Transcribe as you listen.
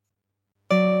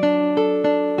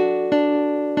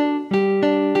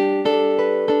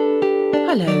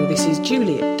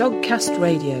Julie at Dogcast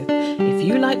Radio. If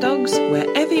you like dogs,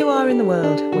 wherever you are in the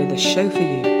world, we're the show for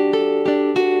you.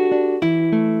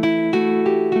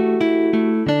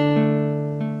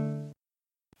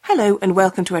 Hello and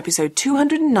welcome to episode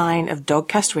 209 of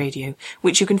Dogcast Radio,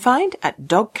 which you can find at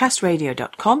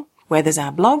dogcastradio.com, where there's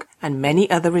our blog and many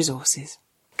other resources.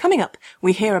 Coming up,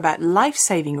 we hear about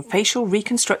life-saving facial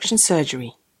reconstruction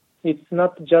surgery. It's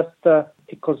not just a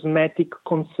cosmetic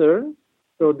concern.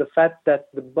 So the fact that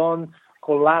the bone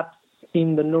collapsed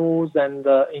in the nose and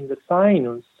in the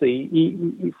sinus,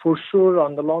 for sure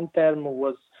on the long term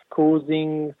was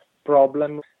causing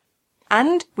problems.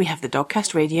 And we have the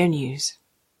Dogcast Radio News.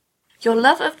 Your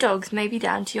love of dogs may be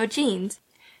down to your genes.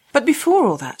 But before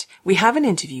all that, we have an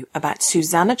interview about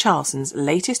Susanna Charlson's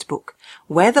latest book,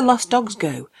 Where the Lost Dogs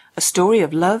Go, a story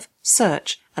of love,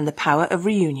 search and the power of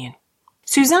reunion.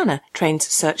 Susanna trains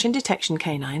search and detection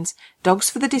canines, dogs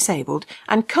for the disabled,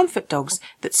 and comfort dogs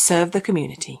that serve the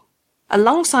community.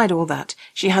 Alongside all that,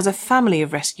 she has a family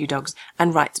of rescue dogs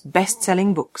and writes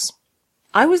best-selling books.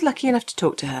 I was lucky enough to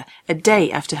talk to her a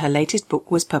day after her latest book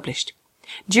was published.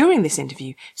 During this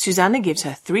interview, Susanna gives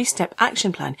her 3-step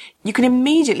action plan you can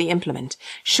immediately implement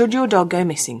should your dog go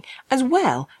missing, as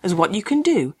well as what you can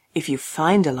do if you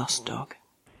find a lost dog.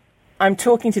 I'm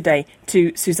talking today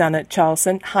to Susanna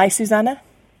Charlson. Hi, Susanna.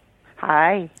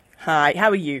 Hi. Hi, how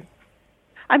are you?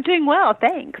 I'm doing well,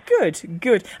 thanks.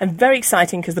 Good. And very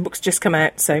exciting because the book's just come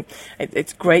out, so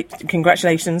it's great.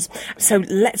 Congratulations. So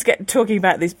let's get talking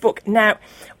about this book. Now,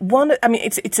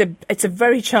 it's a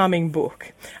very charming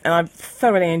book, and I've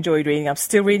thoroughly enjoyed reading. I'm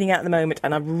still reading it at the moment,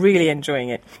 and I'm really enjoying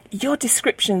it. Your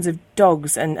descriptions of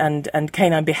dogs and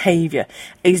canine behaviour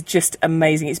is just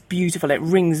amazing. It's beautiful. It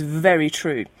rings very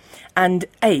true. And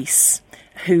Ace,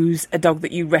 who's a dog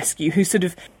that you rescue, who sort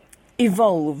of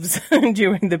evolves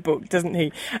during the book, doesn't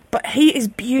he? But he is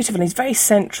beautiful. He's very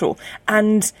central,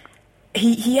 and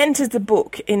he enters the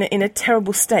book in a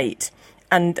terrible state,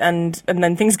 and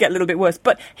then things get a little bit worse.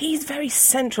 But he's very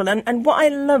central, and what I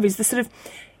love is the sort of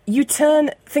you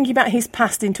turn thinking about his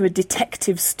past into a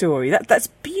detective story. That's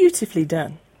beautifully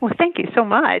done. Well, thank you so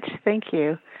much. Thank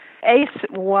you. Ace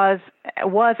was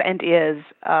and is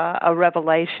a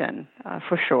revelation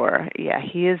for sure. Yeah,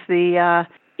 he is the.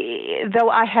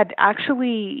 Though I had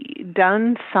actually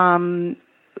done some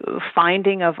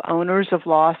finding of owners of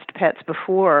lost pets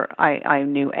before I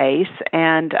knew Ace,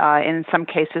 and in some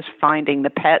cases finding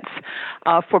the pets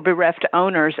for bereft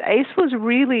owners, Ace was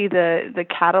really the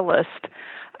catalyst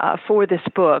for this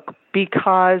book,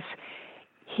 because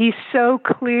he so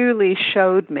clearly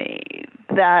showed me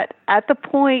that at the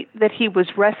point that he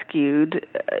was rescued,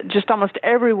 just almost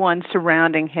everyone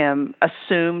surrounding him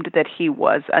assumed that he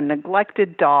was a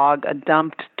neglected dog, a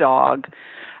dumped dog,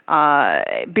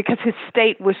 because his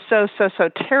state was so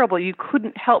terrible. You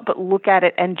couldn't help but look at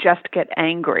it and just get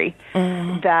angry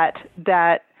that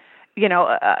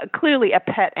clearly a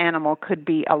pet animal could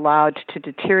be allowed to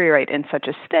deteriorate in such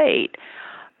a state.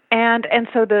 And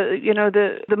so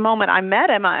the moment I met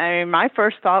him, my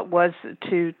first thought was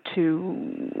to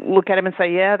look at him and say,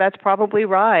 yeah, that's probably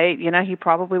right. He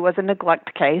probably was a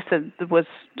neglect case and was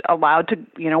allowed to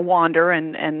wander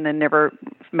and then never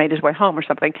made his way home or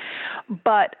something.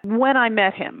 But when I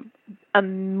met him,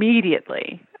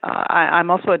 immediately,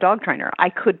 I'm also a dog trainer,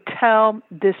 I could tell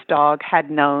this dog had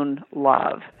known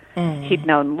love. He'd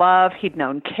known love, he'd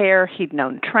known care, he'd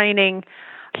known training.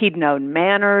 He'd known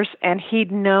manners, and he'd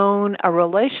known a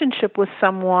relationship with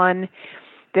someone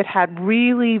that had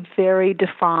really very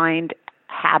defined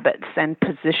habits and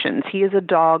positions. He is a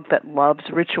dog that loves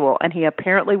ritual, and he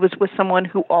apparently was with someone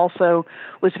who also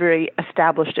was very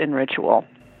established in ritual.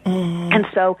 And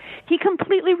so he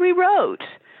completely rewrote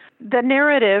the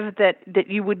narrative that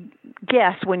you would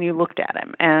guess when you looked at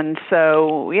him. And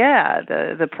so, yeah,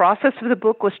 the process of the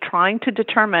book was trying to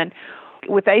determine,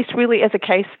 with Ace really as a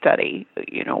case study,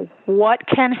 what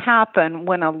can happen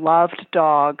when a loved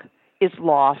dog is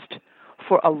lost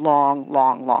for a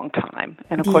long time.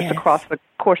 And of course, across the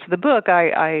course of the book,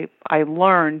 I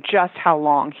learned just how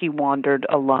long he wandered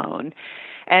alone.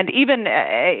 And even,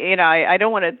 I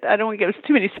don't want to give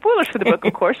too many spoilers for the book,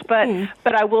 of course,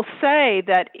 but I will say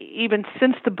that even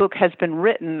since the book has been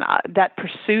written, that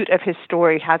pursuit of his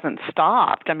story hasn't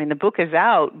stopped. I mean, the book is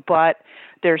out, but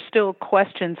there's still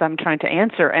questions I'm trying to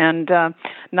answer. And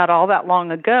not all that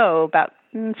long ago, about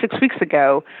 6 weeks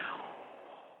ago,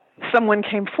 someone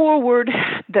came forward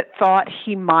that thought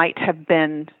he might have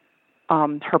been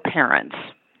her parents.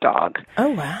 dog.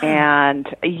 Oh, wow. And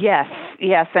yes,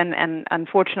 and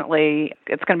unfortunately,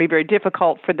 it's going to be very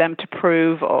difficult for them to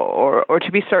prove or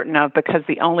to be certain of, because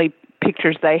the only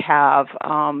pictures they have,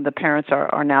 the parents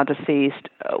are now deceased,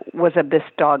 was of this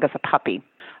dog as a puppy.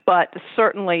 But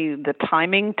certainly the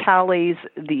timing tallies,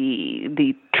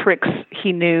 the tricks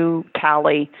he knew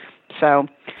tally, so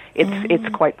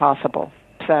it's quite possible.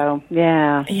 So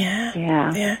yeah.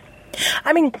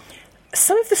 I mean,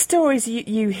 some of the stories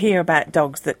you hear about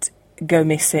dogs that go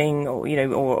missing, or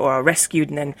or are rescued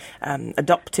and then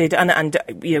adopted, and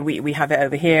we have it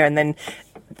over here, and then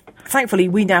thankfully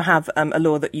we now have a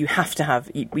law that you have to have,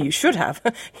 you should have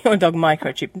your dog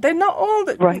microchipped. They're not all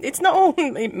right. It's not all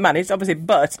managed, obviously,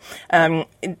 but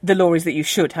the law is that you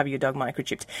should have your dog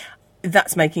microchipped.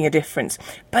 That's making a difference,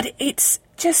 but it's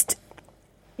just.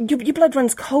 Your blood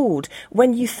runs cold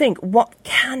when you think what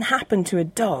can happen to a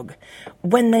dog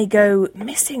when they go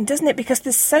missing, doesn't it? Because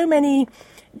there's so many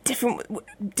different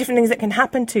things that can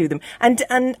happen to them, and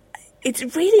it's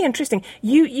really interesting.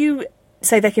 You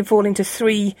say they can fall into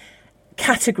 3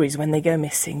 categories when they go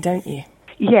missing, don't you?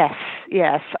 Yes.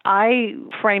 I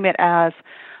frame it as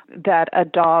that a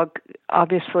dog,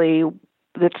 obviously,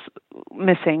 that's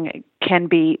missing can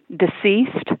be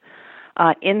deceased,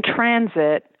 in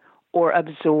transit, or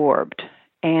absorbed,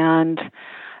 and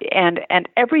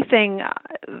everything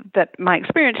that my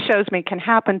experience shows me can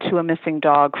happen to a missing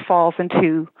dog falls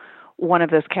into one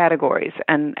of those categories.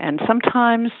 And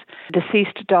sometimes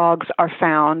deceased dogs are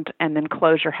found and then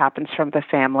closure happens from the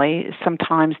family.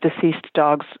 Sometimes deceased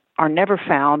dogs are never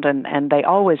found and they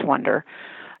always wonder.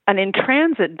 An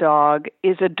in-transit dog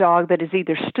is a dog that is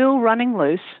either still running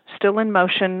loose, still in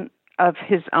motion of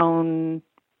his own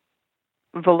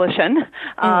volition,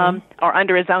 or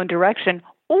under his own direction,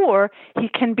 or he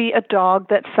can be a dog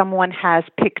that someone has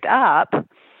picked up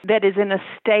that is in a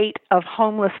state of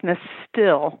homelessness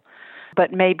still,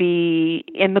 but maybe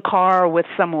in the car with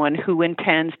someone who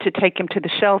intends to take him to the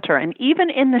shelter. And even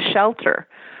in the shelter,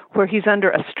 where he's under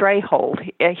a stray hold,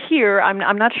 here,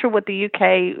 I'm not sure what the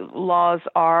UK laws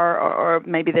are, or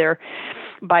maybe they're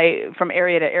from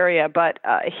area to area, but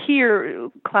here,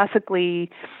 classically,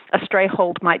 a stray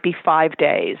hold might be 5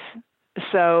 days.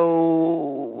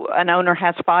 So an owner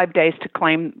has 5 days to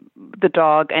claim the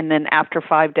dog, and then after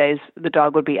 5 days, the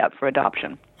dog would be up for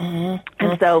adoption. Mm-hmm.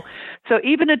 And so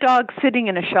even a dog sitting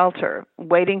in a shelter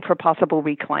waiting for possible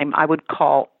reclaim, I would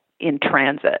call in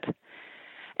transit.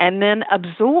 And then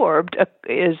absorbed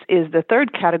is the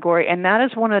third category, and that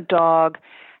is when a dog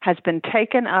has been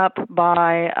taken up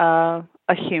by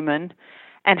a human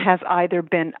and has either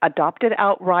been adopted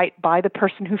outright by the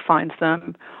person who finds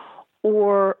them,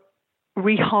 or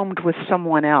rehomed with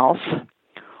someone else,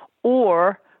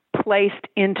 or placed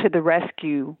into the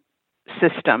rescue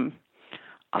system,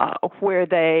 where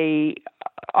they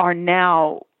are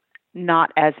now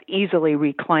not as easily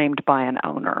reclaimed by an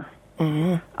owner.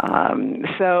 Mm-hmm.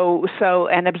 So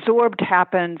and absorbed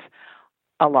happens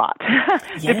a lot.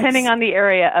 Yes. Depending on the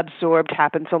area, absorbed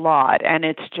happens a lot. And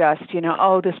it's just,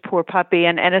 this poor puppy.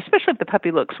 And especially if the puppy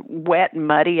looks wet and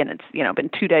muddy and it's, been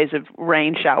 2 days of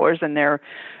rain showers and they're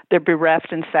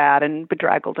bereft and sad and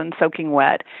bedraggled and soaking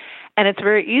wet. And it's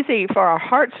very easy for our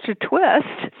hearts to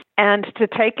twist and to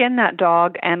take in that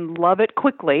dog and love it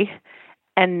quickly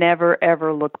and never,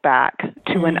 ever look back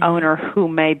to an owner who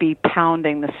may be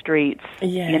pounding the streets,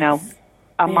 yes.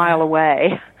 A mile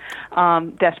away,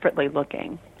 desperately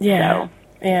looking. Yeah,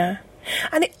 yeah.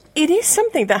 And it is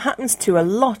something that happens to a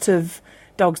lot of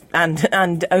dogs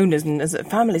and owners and as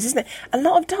families, isn't it? A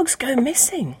lot of dogs go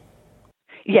missing.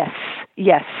 Yes.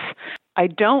 I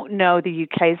don't know the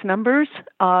UK's numbers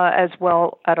as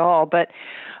well at all,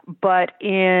 but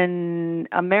in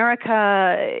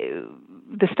America,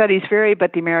 the studies vary,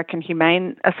 but the American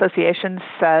Humane Association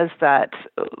says that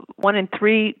 1 in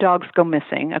 3 dogs go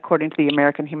missing, according to the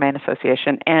American Humane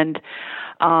Association, and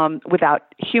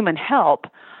without human help,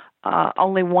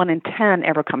 only 1 in 10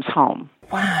 ever comes home.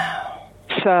 Wow.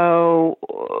 So,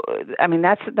 I mean,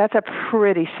 that's a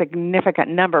pretty significant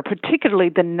number, particularly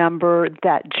the number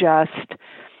that just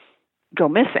go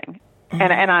missing.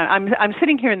 And I'm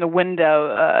sitting here in the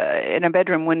window, in a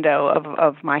bedroom window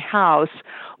of my house,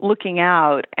 looking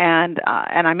out, and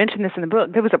I mentioned this in the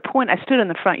book. There was a point I stood in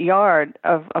the front yard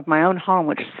of my own home,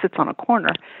 which sits on a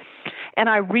corner, and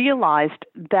I realized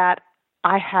that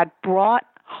I had brought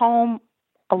home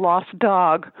a lost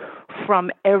dog from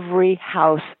every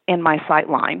house in my sight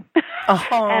line. Oh.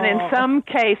 And in some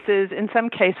cases,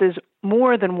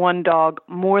 more than one dog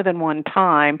more than one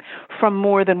time from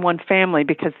more than one family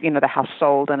because, the house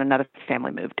sold and another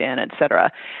family moved in, et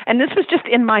cetera. And this was just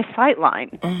in my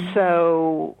sightline.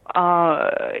 So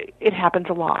it happens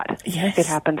a lot. Yes. It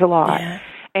happens a lot. Yeah.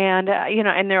 And,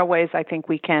 and there are ways I think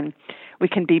we can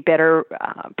be better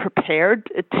prepared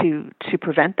to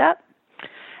prevent that.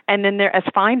 And then as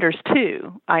finders,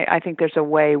 too, I think there's a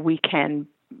way we can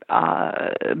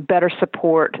better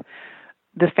support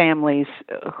the families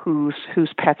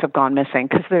whose pets have gone missing,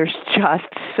 because there's just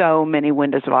so many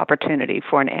windows of opportunity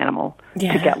for an animal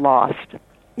to get lost.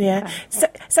 Yeah.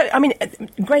 So I mean,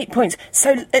 great points.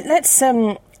 So let's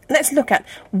look at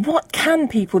what can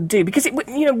people do, because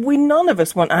we none of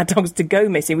us want our dogs to go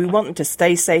missing. We want them to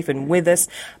stay safe and with us.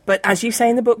 But as you say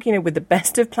in the book, with the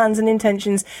best of plans and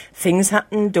intentions, things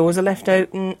happen, doors are left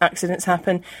open, accidents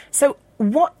happen. So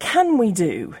what can we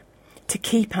do to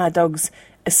keep our dogs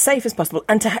as safe as possible,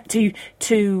 and to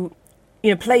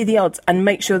play the odds and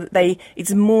make sure that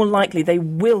it's more likely they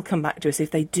will come back to us if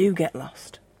they do get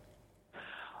lost?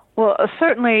 Well,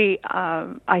 certainly,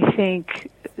 I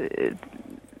think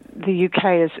the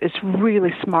UK is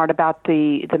really smart about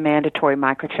the mandatory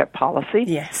microchip policy.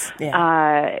 Yes,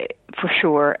 yeah. For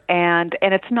sure. And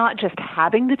it's not just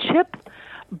having the chip,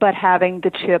 but having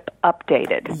the chip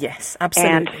updated. Yes,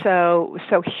 absolutely. And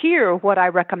so here, what I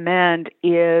recommend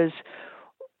is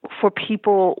for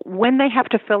people, when they have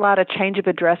to fill out a change of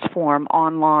address form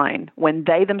online, when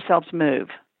they themselves move,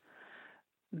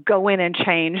 go in and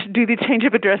do the change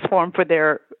of address form for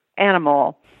their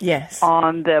animal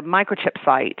on the microchip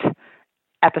site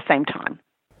at the same time.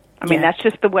 I mean, that's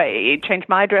just the way. Change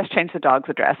my address, change the dog's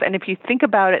address. And if you think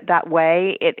about it that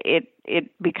way,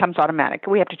 it becomes automatic.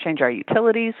 We have to change our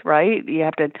utilities, right? You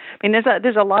have to. I mean,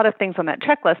 there's a lot of things on that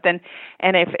checklist, and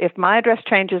if my address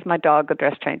changes, my dog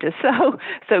address changes.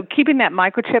 So keeping that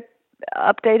microchip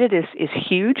updated is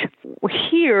huge.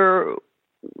 Here,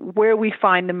 where we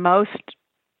find the most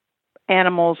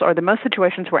animals, or the most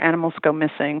situations where animals go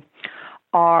missing,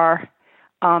 are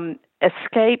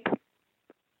escape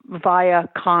via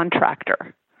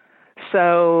contractor.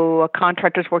 So a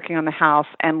contractor's working on the house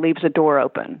and leaves a door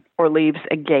open or leaves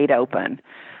a gate open.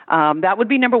 That would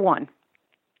be number one.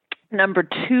 Number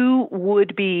two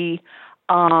would be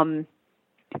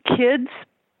kids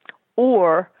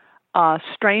or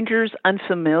strangers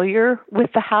unfamiliar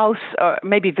with the house, or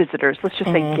maybe visitors, let's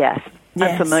just say guests,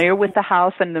 unfamiliar with the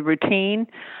house and the routine,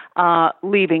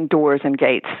 leaving doors and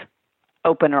gates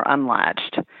open or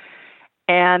unlatched.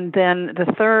 And then the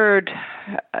third,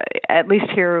 at least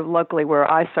here locally where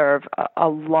I serve, a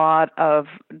lot of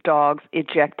dogs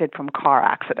ejected from car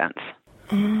accidents.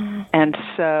 And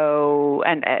so,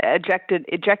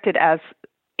 ejected as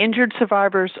injured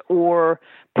survivors or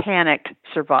panicked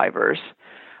survivors,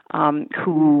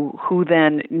 who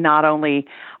then not only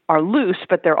are loose,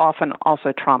 but they're often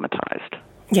also traumatized.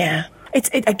 Yeah.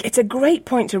 It's a great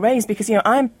point to raise, because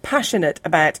I'm passionate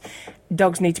about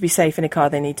dogs need to be safe in a car.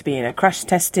 They need to be in a crash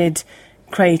tested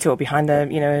crate or behind a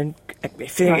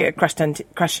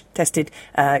crash tested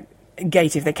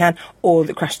gate if they can, or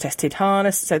the crash tested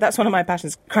harness. So that's one of my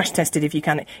passions. Crash tested if you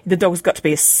can. The dog's got to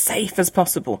be as safe as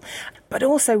possible. But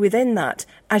also within that,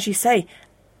 as you say,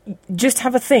 just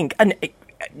have a think. And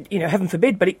heaven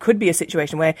forbid, but it could be a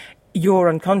situation where you're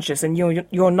unconscious and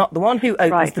you're not the one who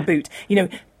opens the boot.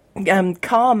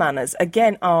 Car manners,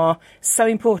 again, are so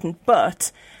important,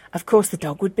 but, of course, the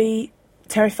dog would be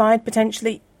terrified,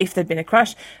 potentially, if there'd been a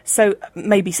crash. So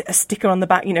maybe a sticker on the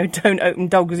back, don't open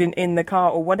dogs in the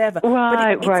car or whatever.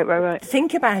 Right.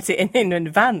 Think about it in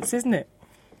advance, isn't it?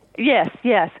 Yes.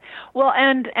 Well,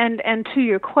 and to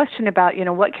your question about,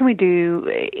 what can we do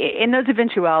in those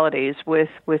eventualities with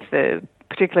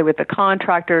particularly with the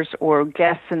contractors or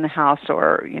guests in the house,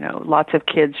 or, lots of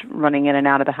kids running in and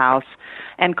out of the house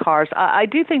and cars. I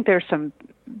do think there's some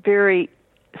very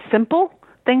simple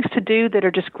things to do that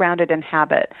are just grounded in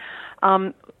habit.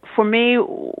 For me,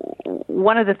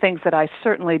 one of the things that I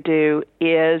certainly do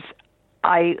is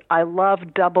I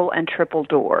love double and triple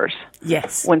doors.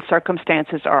 Yes. When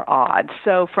circumstances are odd.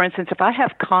 So, for instance, if I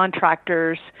have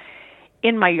contractors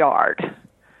in my yard,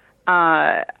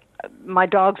 my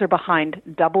dogs are behind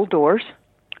double doors.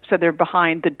 So they're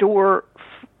behind the door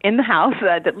in the house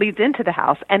that leads into the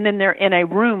house, and then they're in a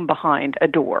room behind a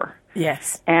door.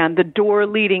 Yes. And the door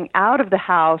leading out of the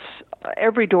house,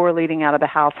 every door leading out of the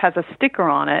house has a sticker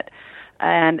on it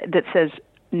and that says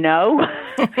no,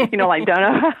 like don't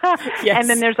know. Yes. And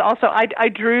then there's also, I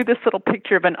drew this little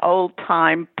picture of an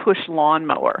old-time push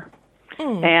lawnmower.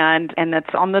 and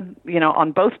that's on the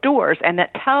on both doors, and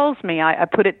that tells me I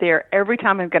put it there every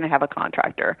time I'm going to have a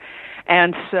contractor,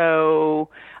 and so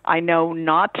I know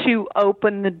not to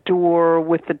open the door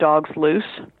with the dogs loose.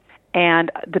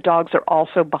 And the dogs are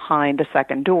also behind a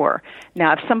second door.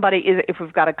 Now, if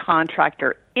we've got a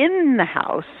contractor in the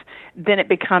house, then it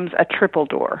becomes a triple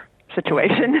door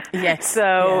situation. Yes.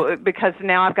 So because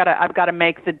now I've got to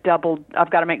make I've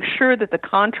got to make sure that the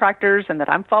contractors and that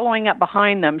I'm following up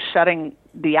behind them, shutting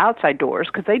the outside doors,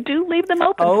 because they do leave them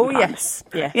open. Oh, sometimes.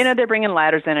 yes. They're bringing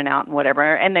ladders in and out and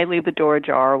whatever, and they leave the door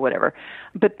ajar or whatever.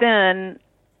 But then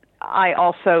I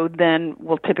also then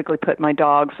will typically put my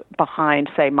dogs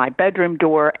behind, say, my bedroom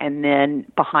door and then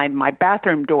behind my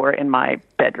bathroom door in my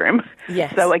bedroom.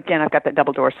 Yes. So, again, I've got that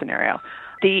double door scenario.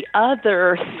 The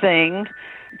other thing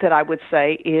that I would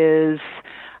say is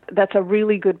that's a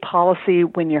really good policy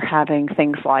when you're having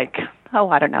things like,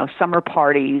 summer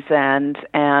parties and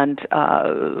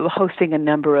hosting a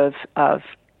number of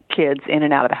kids in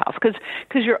and out of the house.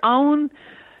 Because your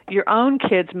own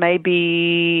kids may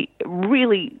be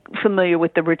really familiar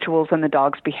with the rituals and the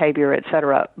dog's behavior, et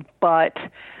cetera, but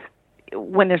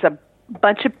when there's a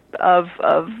bunch of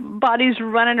bodies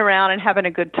running around and having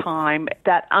a good time,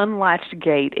 that unlatched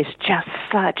gate is just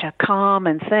such a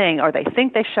common thing. Or they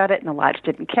think they shut it and the latch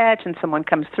didn't catch, and someone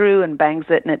comes through and bangs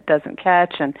it and it doesn't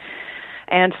catch, and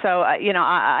so,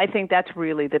 I think that's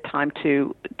really the time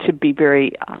to be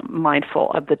very mindful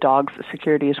of the dog's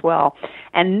security as well.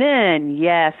 And then,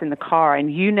 yes, in the car,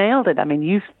 and you nailed it. I mean,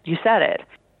 you said it.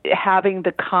 Having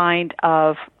the kind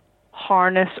of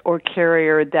harness or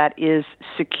carrier that is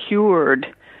secured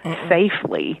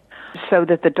safely, so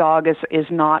that the dog is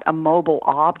not a mobile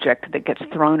object that gets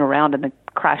thrown around in the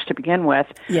crash to begin with.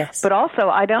 Yes. But also,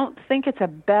 I don't think it's a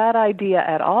bad idea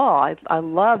at all. I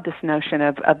love this notion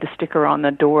of the sticker on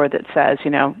the door that says,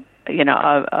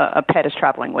 a pet is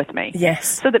traveling with me.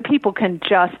 Yes. So that people can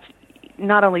just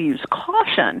not only use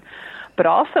caution, but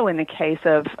also in the case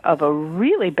of a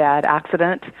really bad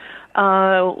accident,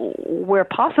 where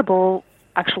possible,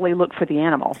 actually look for the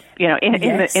animal, in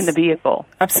the vehicle.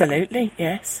 Absolutely,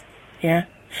 yes. Yeah.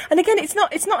 And again, it's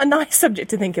not a nice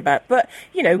subject to think about, but,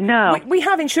 No. we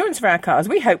have insurance for our cars.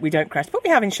 We hope we don't crash, but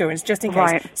we have insurance just in case.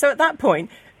 Right. So at that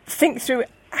point, think through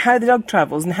how the dog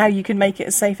travels and how you can make it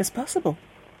as safe as possible.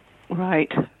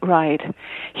 Right.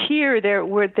 Here,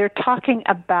 they're talking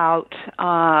about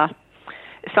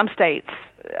some states,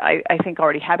 I think,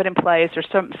 already have it in place, or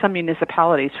some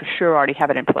municipalities for sure already have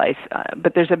it in place.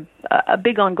 But there's a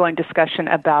big ongoing discussion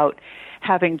about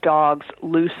having dogs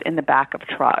loose in the back of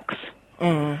trucks.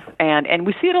 And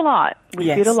we see it a lot. We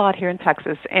see it a lot here in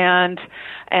Texas. And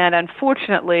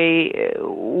unfortunately,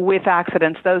 with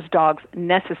accidents, those dogs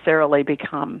necessarily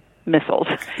become missiles.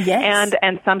 Yes.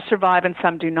 And some survive and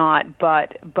some do not.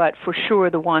 But for sure,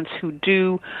 the ones who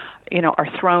do,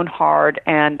 are thrown hard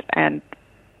and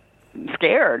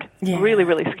scared, really,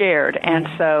 really scared. And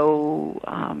so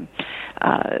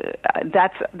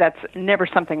that's never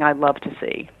something I love to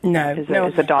see. No.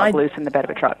 Is a dog loose in the bed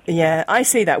of a truck. Yeah, I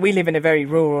see that. We live in a very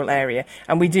rural area,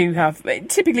 and we do have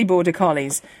typically border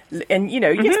collies. And,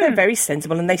 yes, they're very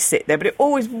sensible and they sit there, but it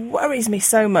always worries me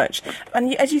so much.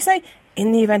 And as you say,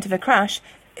 in the event of a crash,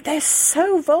 they're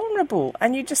so vulnerable,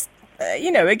 and you just...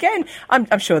 again,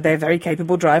 I'm sure they're very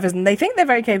capable drivers, and they think they're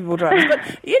very capable drivers, but,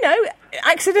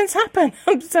 accidents happen.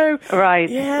 So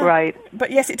Right.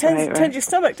 But yes, it turns your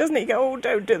stomach, doesn't it? You go, oh,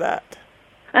 don't do that.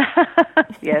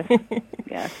 Yes.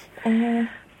 And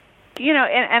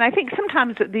I think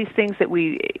sometimes these things that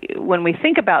when we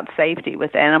think about safety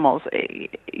with animals,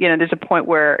 there's a point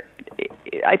where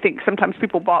I think sometimes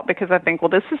people balk because I think, well,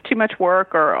 this is too much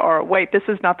work, or wait, this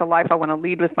is not the life I want to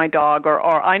lead with my dog, or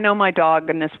I know my dog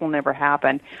and this will never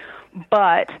happen.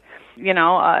 But,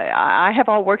 I have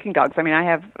all working dogs. I mean, I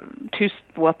have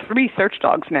 3 search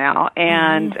dogs now,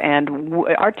 and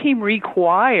our team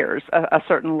requires a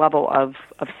certain level of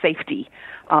safety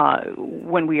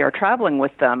when we are traveling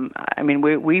with them. I mean,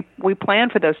 we plan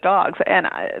for those dogs, and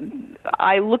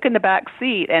I look in the back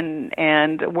seat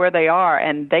and where they are,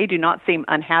 and they do not seem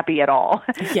unhappy at all.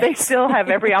 Yes. They still have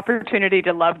every opportunity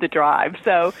to love the drive.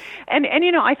 So, and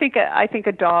I think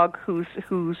a dog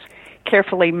who's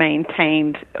carefully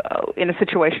maintained in a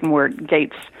situation where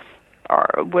gates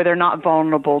where they're not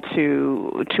vulnerable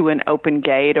to an open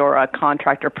gate or a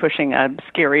contractor pushing a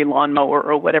scary lawnmower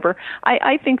or whatever,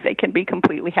 I think they can be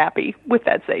completely happy with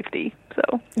that safety.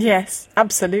 So yes,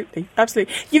 absolutely.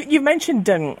 You mentioned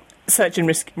search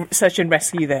and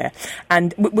rescue there,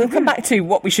 and we'll come back to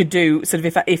what we should do. Sort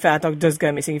of if our dog does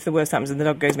go missing, if the worst happens and the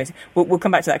dog goes missing, we'll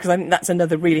come back to that, because I think that's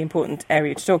another really important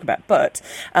area to talk about. But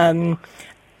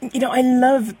I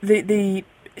love the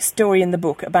story in the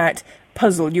book about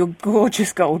Puzzle, your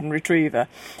gorgeous golden retriever,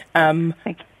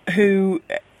 who...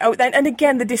 Oh, and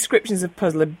again, the descriptions of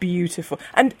Puzzle are beautiful.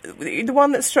 And the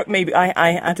one that struck me,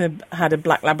 I had a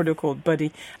black Labrador called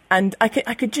Buddy, and I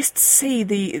could just see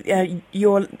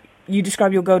you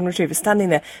describe your golden retriever standing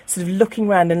there, sort of looking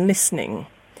around and listening,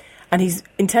 and he's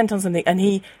intent on something, and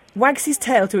he wags his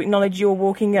tail to acknowledge you're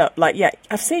walking up, like, yeah,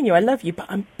 I've seen you, I love you, but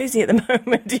I'm busy at the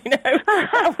moment,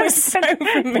 That was so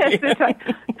familiar. Yes,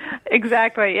 right.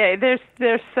 Exactly, yeah,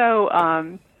 they're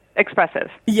so... expressive.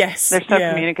 Yes. They're so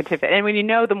communicative. And when you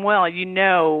know them well, you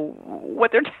know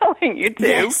what they're telling you to.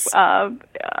 Yes. And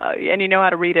you know how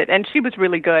to read it. And she was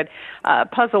really good.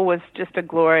 Puzzle was just a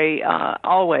glory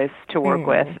always to work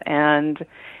with. And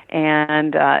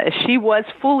she was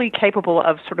fully capable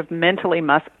of sort of mentally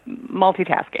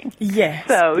multitasking. Yes.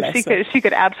 So she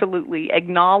could absolutely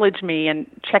acknowledge me and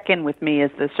check in with me,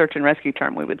 as the search and rescue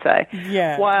term we would say.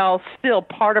 Yeah. While still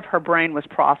part of her brain was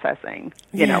processing,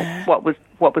 what was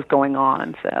going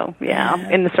on. So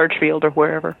in the search field or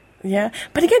wherever. Yeah,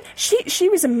 but again, she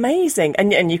was amazing,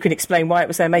 and you can explain why it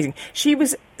was so amazing. She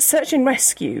was search and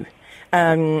rescue.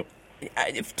 Not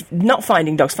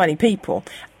finding dogs, finding people,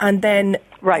 and then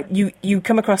you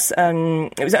come across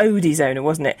it was Odie's owner,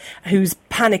 wasn't it, who's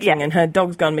panicking and her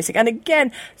dog's gone missing. And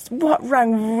again, what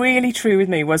rang really true with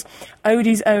me was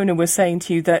Odie's owner was saying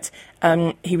to you that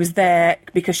he was there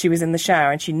because she was in the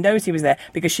shower, and she knows he was there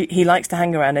because he likes to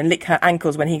hang around and lick her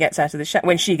ankles when she gets out of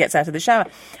the shower.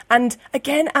 And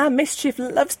again, our Mischief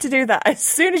loves to do that. As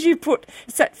soon as you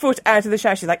set foot out of the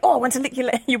shower, she's like, "Oh, I want to lick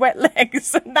your wet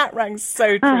legs," and that rang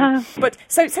so true. But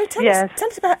so tell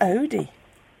us about Odie.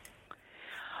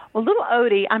 Well, little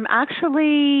Odie, I'm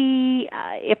actually,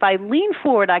 if I lean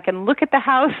forward, I can look at the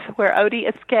house where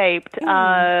Odie escaped,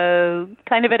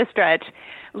 kind of at a stretch.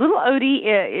 Little Odie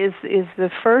is the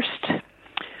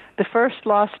first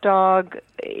lost dog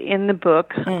in the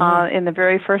book, in the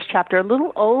very first chapter. A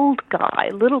little old guy,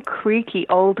 little creaky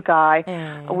old guy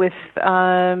with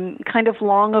kind of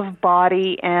long of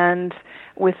body and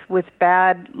with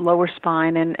bad lower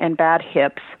spine and bad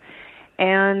hips.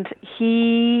 And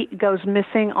he goes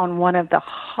missing on one of the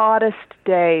hottest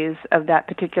days of that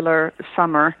particular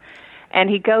summer. And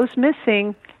he goes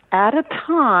missing at a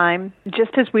time,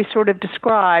 just as we sort of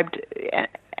described,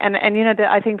 and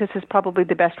I think this is probably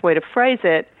the best way to phrase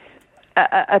it,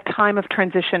 a time of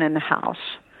transition in the house.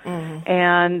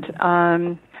 And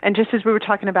just as we were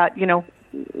talking about,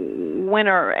 when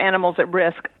are animals at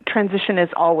risk, transition is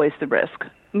always the risk.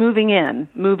 Moving in,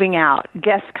 moving out,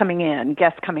 guests coming in,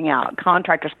 guests coming out,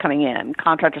 contractors coming in,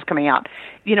 contractors coming out.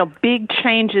 Big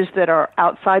changes that are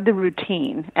outside the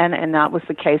routine, and that was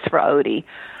the case for Odie.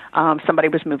 Somebody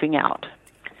was moving out,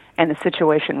 and the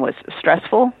situation was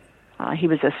stressful. He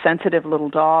was a sensitive little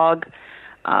dog.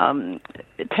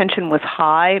 Tension was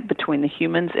high between the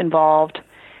humans involved,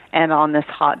 and on this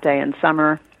hot day in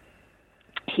summer,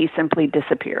 he simply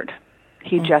disappeared.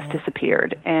 He just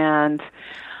disappeared, and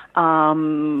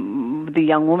the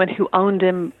young woman who owned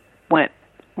him went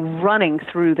running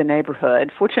through the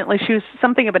neighborhood. Fortunately, she was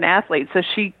something of an athlete, so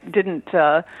she didn't,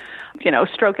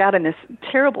 stroke out in this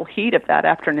terrible heat of that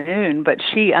afternoon, but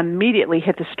she immediately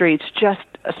hit the streets just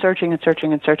searching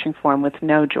for him with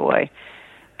no joy.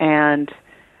 And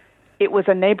it was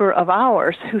a neighbor of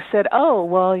ours who said, "Oh,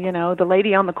 well, the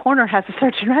lady on the corner has a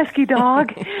search and rescue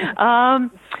dog.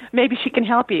 Maybe she can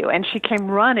help you." And she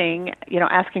came running,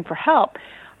 asking for help.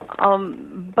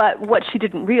 But what she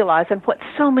didn't realize, and what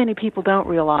so many people don't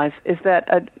realize, is that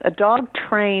a dog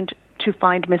trained to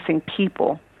find missing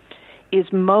people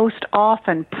is most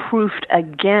often proofed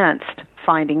against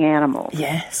finding animals.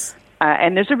 Yes.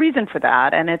 And there's a reason for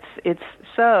that, and it's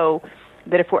so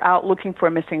that if we're out looking for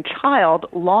a missing child,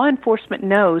 law enforcement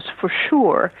knows for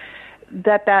sure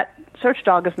that search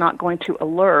dog is not going to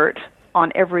alert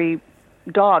on every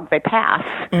dog they pass.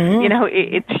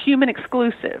 It's human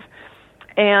exclusive.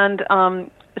 And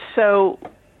so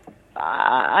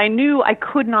I knew I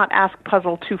could not ask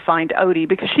Puzzle to find Odie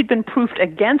because she'd been proofed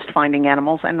against finding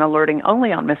animals and alerting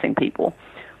only on missing people.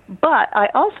 But I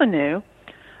also knew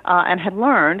and had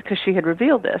learned, because she had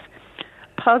revealed this,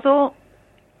 Puzzle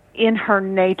in her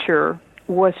nature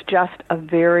was just a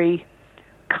very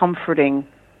comforting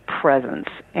presence.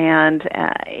 And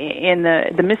in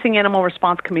the missing animal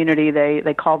response community,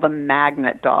 they call them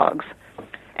magnet dogs.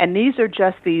 And these are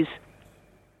just these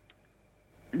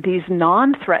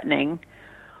non-threatening,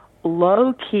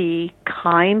 low-key,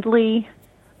 kindly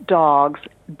dogs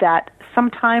that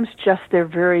sometimes just their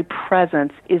very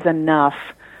presence is enough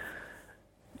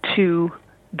to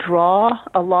draw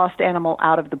a lost animal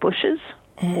out of the bushes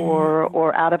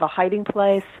or out of a hiding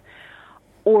place,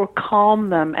 or calm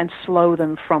them and slow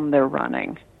them from their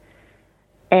running.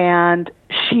 And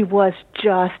she was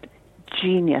just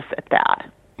genius at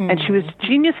that. And she was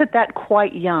genius at that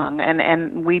quite young,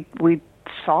 and we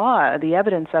saw the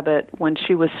evidence of it when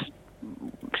she was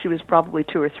probably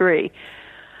 2 or 3.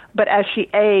 But as she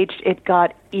aged, it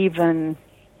got even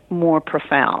more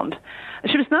profound.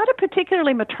 She was not a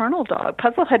particularly maternal dog.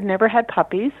 Puzzle had never had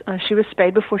puppies. She was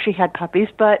spayed before she had puppies,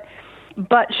 but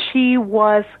she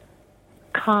was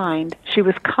kind. She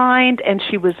was kind, and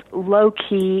she was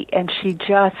low-key, and she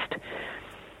just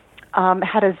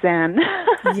had a zen.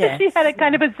 Yes. She had a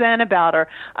kind of a zen about her,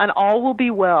 and all will be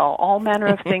well. All manner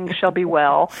of things shall be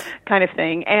well, kind of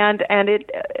thing. And it,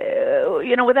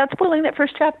 without spoiling that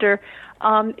first chapter,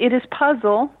 it is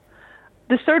Puzzle,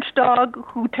 the search dog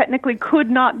who technically could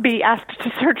not be asked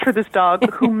to search for this dog,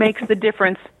 who makes the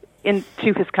difference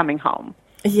to his coming home.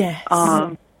 Yes.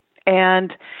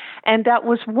 And that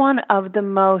was one of the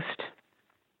most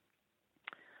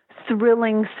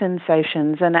thrilling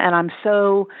sensations, and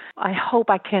I hope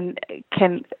I can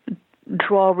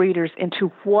draw readers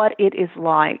into what it is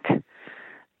like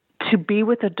to be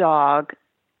with a dog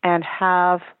and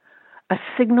have a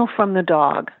signal from the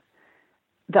dog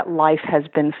that life has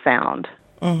been found.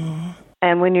 Mm-hmm.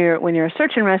 And when you're a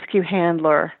search and rescue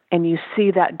handler and you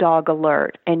see that dog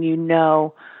alert and you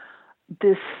know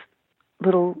this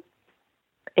little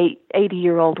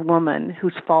 80-year-old woman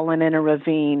who's fallen in a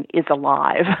ravine is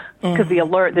alive, because the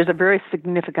alert, there's a very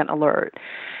significant alert.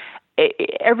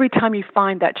 Every time you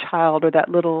find that child or that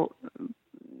little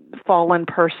fallen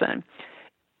person,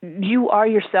 you are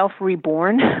yourself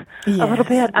reborn a little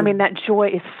bit. I mean, that joy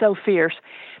is so fierce.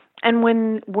 And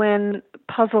when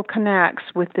Puzzle connects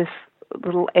with this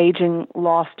little aging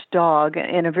lost dog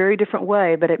in a very different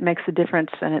way, but it makes a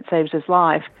difference and it saves his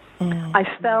life,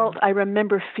 I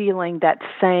remember feeling that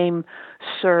same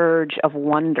surge of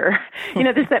wonder.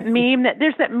 There's that meme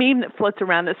that floats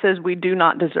around that says we do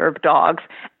not deserve dogs.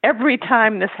 Every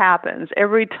time this happens,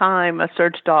 every time a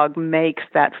search dog makes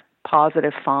that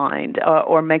positive find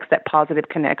or makes that positive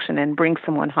connection and brings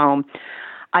someone home,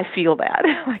 I feel that.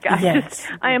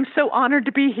 I am so honored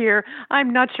to be here.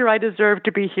 I'm not sure I deserve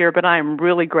to be here, but I am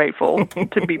really grateful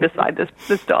to be beside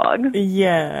this dog.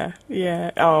 Yeah.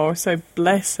 Oh, so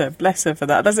bless her for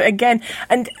that. That's it again.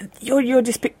 And your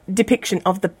depiction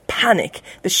of the panic,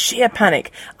 the sheer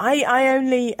panic. I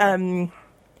only, I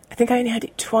think I only had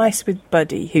it twice with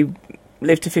Buddy, who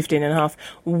lived to 15 and a half.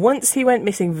 Once he went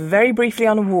missing very briefly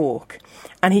on a walk,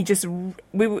 and and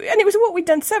it was what we'd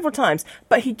done several times,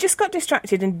 but he just got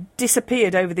distracted and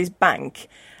disappeared over this bank.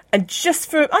 And just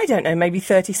for, I don't know, maybe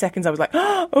 30 seconds, I was like,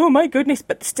 oh my goodness,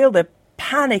 but still the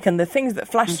panic and the things that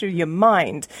flash through your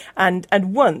mind. And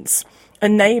once a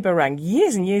neighbour rang,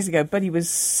 years and years ago, Buddy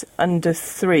was under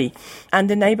 3, and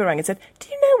a neighbour rang and said, do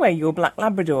you know where your black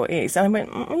Labrador is? And I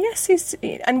went, yes,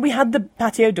 and we had the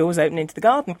patio doors open into the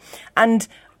garden. And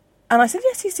I said,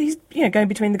 yes, he's going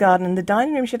between the garden and the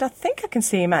dining room. She said, I think I can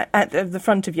see him at the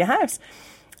front of your house.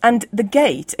 And the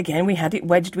gate, again, we had it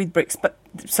wedged with bricks, but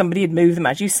somebody had moved them,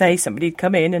 as you say. Somebody had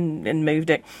come in and moved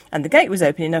it. And the gate was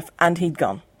open enough, and he'd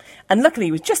gone. And luckily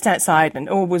he was just outside and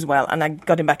all was well, and I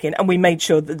got him back in, and we made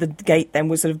sure that the gate then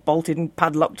was sort of bolted and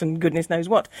padlocked and goodness knows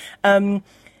what.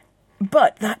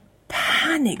 But that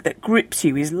panic that grips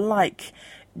you is like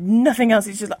nothing else.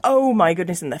 It's just like, oh my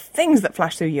goodness, and the things that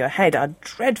flash through your head are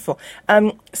dreadful.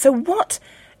 So what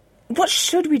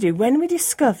should we do when we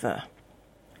discover,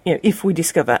 if we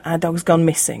discover our dog's gone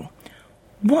missing?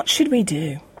 What should we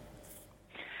do?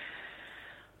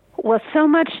 Well, so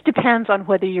much depends on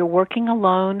whether you're working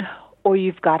alone or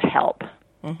you've got help.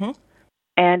 Mm-hmm.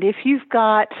 And if you've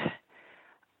got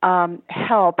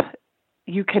help,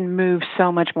 you can move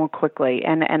so much more quickly.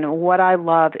 And what I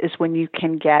love is when you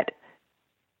can get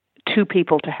 2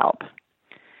 people to help.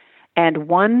 And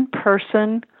one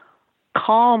person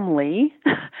calmly,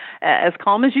 as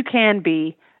calm as you can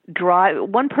be,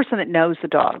 one person that knows the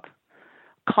dog,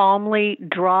 calmly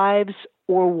drives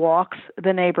or walks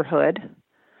the neighborhood,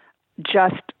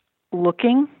 just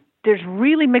looking. There's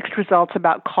really mixed results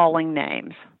about calling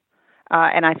names,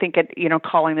 and I think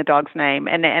calling the dog's name,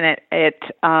 and I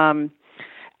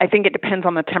think it depends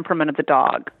on the temperament of the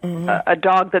dog. Mm-hmm. A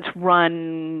dog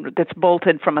that's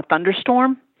bolted from a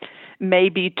thunderstorm may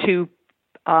be too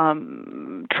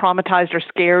traumatized or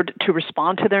scared to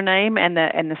respond to their name, and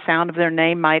the sound of their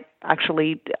name might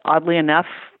actually, oddly enough,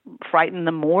 frighten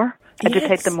them more,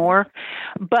 agitate them more.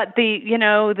 But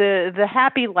the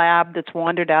happy lab that's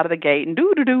wandered out of the gate and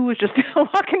is just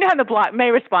walking down the block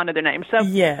may respond to their name. So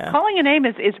calling a name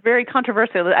is very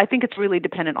controversial. I think it's really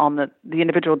dependent on the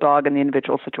individual dog and the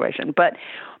individual situation. But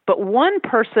one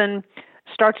person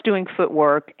starts doing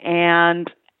footwork and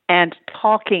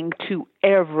talking to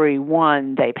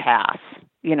everyone they pass.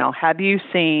 Have you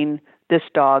seen this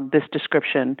dog, this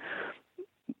description,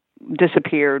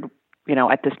 disappeared,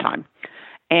 at this time?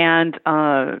 And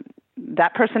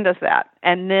that person does that.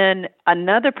 And then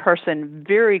another person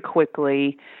very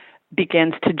quickly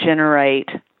begins to generate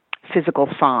physical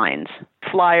signs,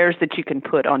 flyers that you can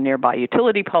put on nearby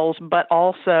utility poles, but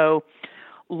also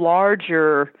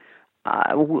larger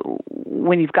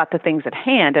when you've got the things at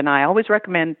hand. And I always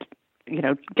recommend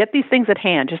get these things at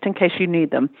hand just in case you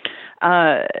need them.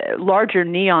 Larger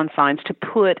neon signs to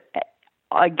put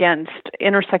against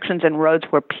intersections and roads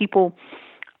where people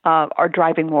are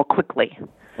driving more quickly,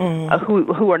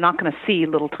 who are not going to see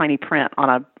little tiny print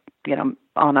on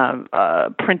a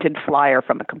printed flyer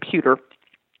from a computer.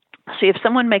 So you have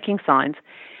someone making signs,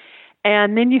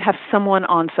 and then you have someone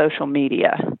on social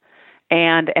media.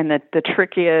 And the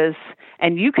trick is,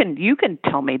 and you can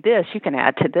tell me this, you can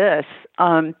add to this.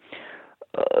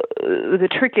 The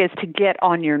trick is to get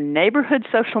on your neighborhood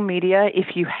social media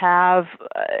if you have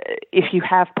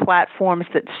platforms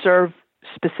that serve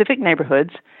specific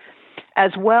neighborhoods,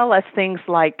 as well as things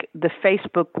like the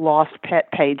Facebook lost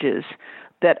pet pages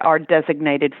that are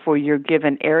designated for your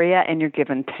given area and your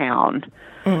given town.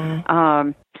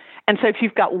 And so if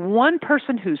you've got one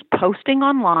person who's posting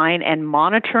online and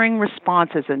monitoring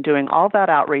responses and doing all that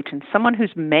outreach, and someone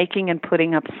who's making and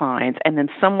putting up signs, and then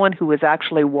someone who is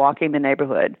actually walking the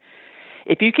neighborhood,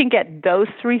 if you can get those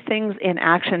three things in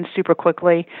action super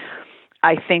quickly,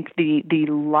 I think the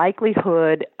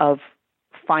likelihood of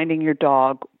finding your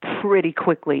dog pretty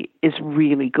quickly is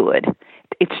really good.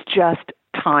 It's just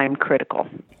time critical.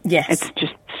 Yes. It's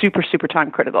just super, super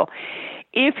time critical.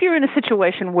 If you're in a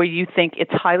situation where you think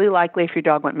it's highly likely if your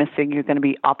dog went missing, you're going to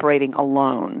be operating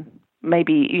alone,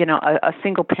 maybe, a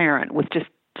single parent with just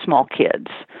small kids,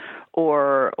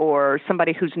 or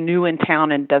somebody who's new in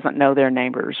town and doesn't know their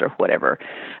neighbors or whatever,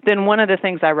 then one of the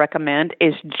things I recommend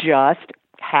is just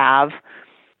have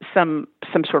some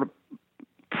sort of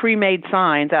pre-made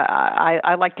signs.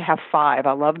 I like to have 5.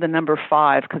 I love the number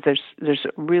 5 because there's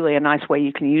really a nice way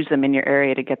you can use them in your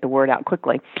area to get the word out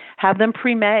quickly. Have them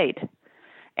pre-made.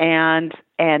 And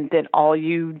then all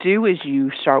you do is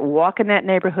you start walking that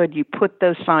neighborhood, you put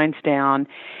those signs down.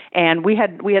 And we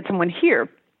had someone here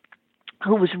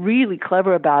who was really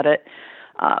clever about it.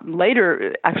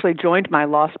 Later actually joined my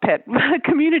lost pet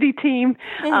community team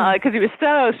because he was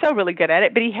so really good at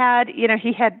it. But he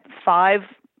had 5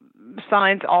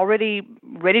 signs already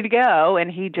ready to go, and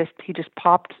he just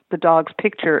popped the dog's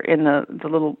picture in the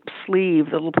little sleeve,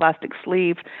 the little plastic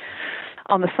sleeve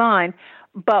on the sign.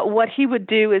 But what he would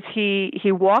do is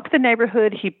he walked the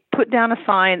neighborhood, he put down a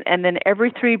sign, and then every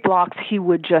 3 blocks he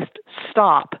would just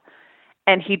stop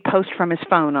and he'd post from his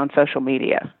phone on social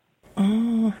media.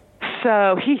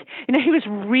 So he was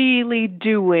really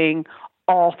doing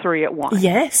all 3 at once.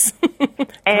 Yes.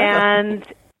 And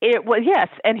it was, yes,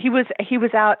 and he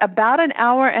was out about an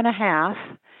hour and a half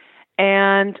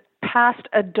and passed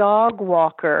a dog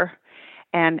walker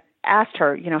and asked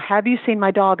her, have you seen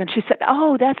my dog? And she said,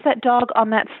 oh, that's that dog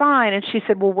on that sign. And she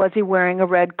said, well, was he wearing a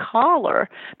red collar?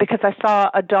 Because I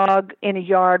saw a dog in a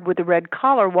yard with a red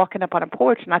collar walking up on a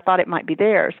porch, and I thought it might be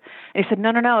theirs. And he said,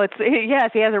 no,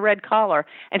 yes, he has a red collar.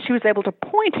 And she was able to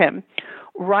point him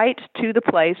right to the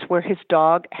place where his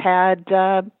dog had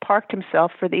parked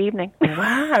himself for the evening.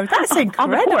 Wow, that's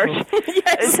incredible. On the porch.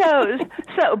 Yes.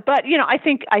 But I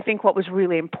think what was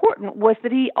really important was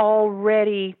that he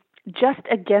already, just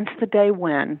against the day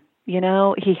when,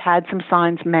 he had some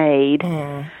signs made,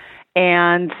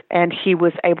 and he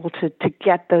was able to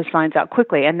get those signs out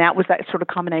quickly. And that was that sort of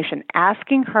combination.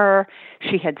 Asking her,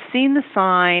 she had seen the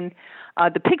sign.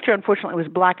 The picture, unfortunately, was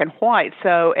black and white.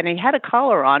 And he had a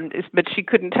collar on, but she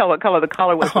couldn't tell what color the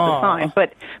collar was with the sign.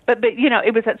 But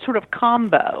it was that sort of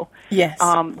combo, yes,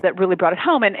 that really brought it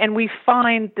home. And we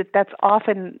find that that's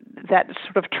often, that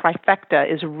sort of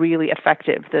trifecta is really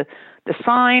effective. The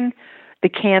sign, the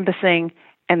canvassing,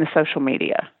 and the social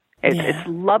media. It's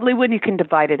lovely when you can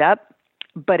divide it up,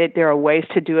 but there are ways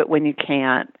to do it when you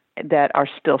can't that are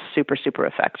still super, super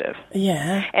effective.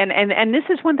 Yeah. And this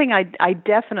is one thing I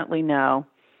definitely know.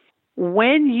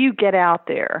 When you get out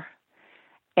there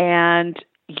and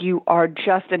you are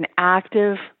just an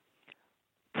active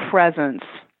presence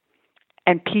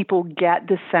and people get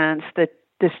the sense that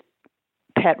this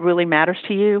pet really matters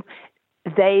to you,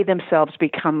 they themselves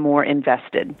become more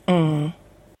invested.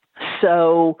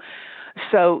 So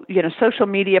social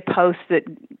media posts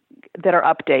that are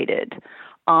updated,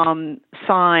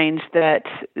 signs that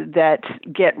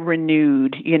get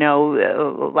renewed,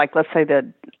 like let's say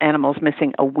the animal's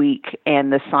missing a week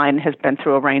and the sign has been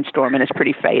through a rainstorm and it's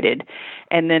pretty faded,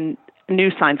 and then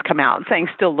new signs come out saying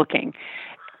still looking.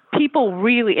 People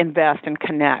really invest and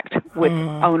connect with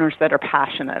owners that are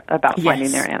passionate about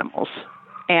finding their animals.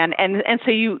 And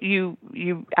so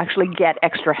you actually get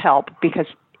extra help because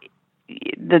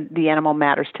the animal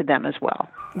matters to them as well.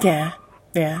 Yeah.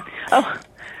 Oh,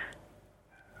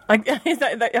 I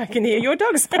can hear your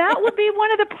dogs. That would be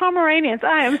one of the Pomeranians.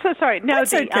 I am so sorry. No,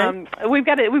 That's okay. We've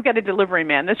got a delivery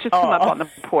man that's just come up on the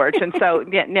porch, and so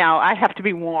now I have to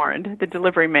be warned. The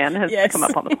delivery man has come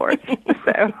up on the porch.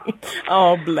 So,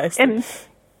 oh, bless him.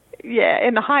 Yeah,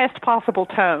 in the highest possible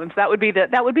tones. That would be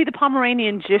the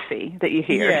Pomeranian Jiffy that you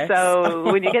hear. Yes.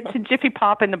 So when you get to Jiffy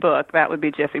Pop in the book, that would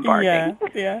be Jiffy barking.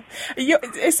 Yeah.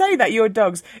 Say that your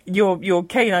dogs, your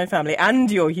canine family and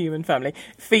your human family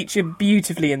feature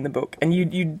beautifully in the book, and you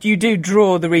do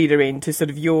draw the reader into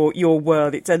sort of your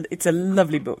world. It's a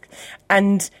lovely book,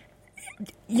 and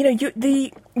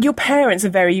your parents are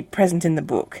very present in the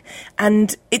book,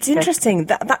 and it's interesting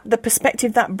that the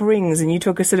perspective that brings, and you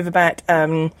talk sort of about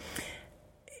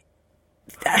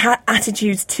how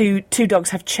attitudes to dogs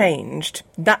have changed.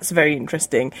 That's very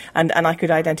interesting, and I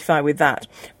could identify with that.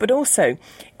 But also,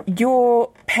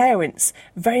 your parents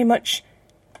very much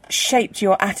shaped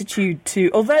your attitude to,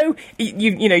 although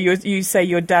you say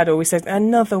your dad always says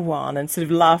another one and sort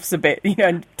of laughs a bit,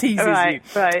 and teases you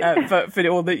for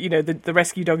all the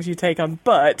rescue dogs you take on,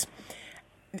 but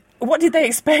what did they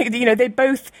expect? They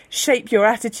both shape your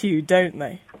attitude, don't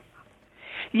they?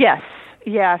 Yes,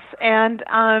 and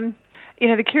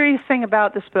the curious thing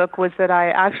about this book was that I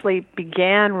actually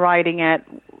began writing it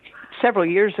several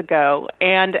years ago,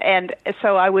 and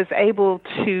so I was able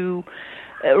to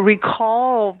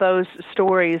recall those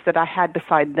stories that I had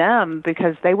beside them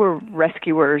because they were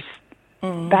rescuers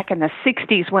back in the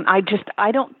 60s when I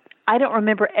don't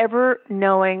remember ever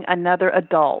knowing another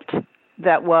adult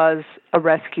that was a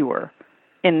rescuer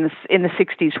in the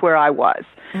 60s where I was.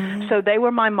 So they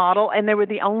were my model, and they were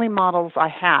the only models I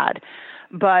had.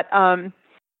 But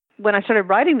when I started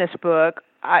writing this book,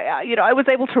 I was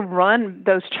able to run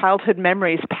those childhood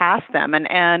memories past them,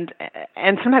 and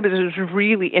sometimes it was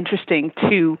really interesting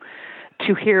to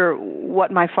hear what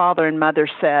my father and mother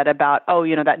said about,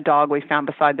 that dog we found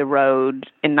beside the road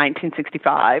in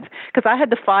 1965, because I had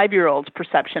the 5-year-old's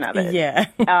perception of it. Yeah.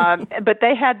 But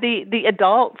they had the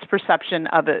adult's perception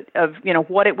of it, of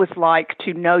what it was like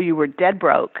to know you were dead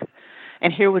broke,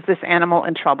 and here was this animal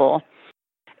in trouble.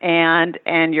 And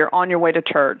you're on your way to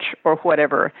church or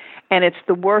whatever, and it's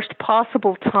the worst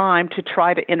possible time to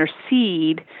try to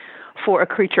intercede for a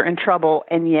creature in trouble,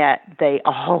 and yet they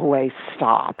always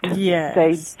stopped. Yes.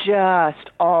 They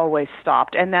just always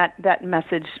stopped, and that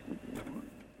message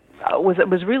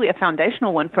was really a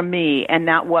foundational one for me, and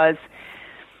that was,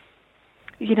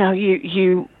 you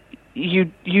do.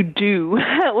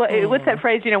 What's that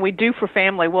phrase? We do for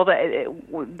family. Well,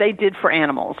 they did for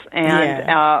animals,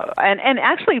 and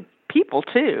actually people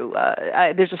too.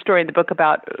 There's a story in the book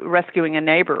about rescuing a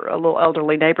neighbor, a little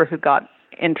elderly neighbor who got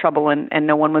in trouble, and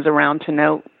no one was around to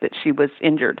know that she was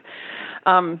injured.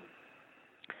 But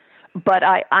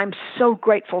I'm so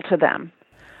grateful to them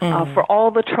for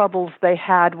all the troubles they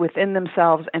had within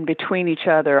themselves and between each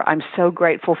other. I'm so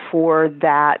grateful for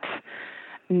that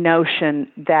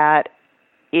notion that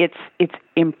it's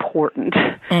important.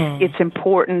 It's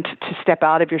important to step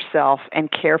out of yourself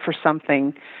and care for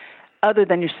something other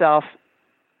than yourself,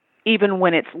 even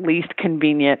when it's least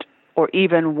convenient or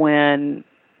even when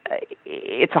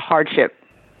it's a hardship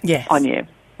on you.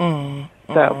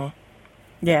 So.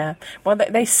 Yeah. Well,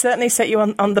 they certainly set you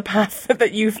on the path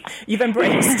that you've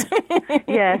embraced.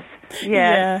 Yes.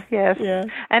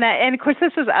 And of course,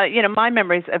 this is my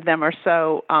memories of them are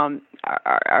so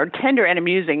are tender and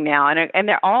amusing now, and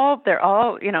they're all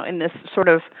in this sort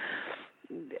of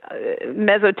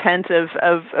mezzotent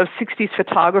of 60s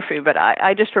photography. But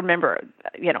I just remember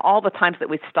all the times that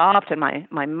we stopped, and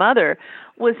my mother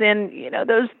was in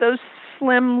those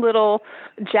slim little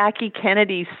Jackie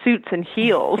Kennedy suits and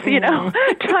heels,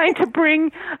 trying to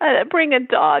bring a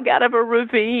dog out of a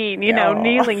ravine,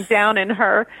 kneeling down in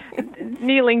her,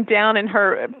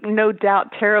 no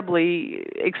doubt terribly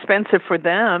expensive for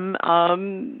them,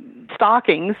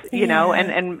 stockings,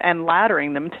 and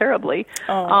laddering them terribly.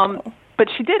 But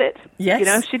she did it.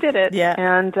 Yes. She did it. Yeah.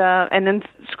 And then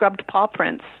scrubbed paw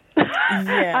prints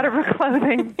out of her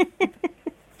clothing.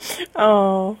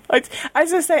 Oh,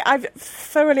 as I say, I've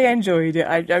thoroughly enjoyed it.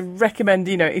 I recommend,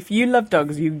 if you love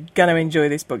dogs, you're going to enjoy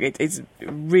this book. It's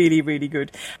really, really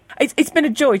good. It's been a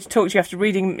joy to talk to you after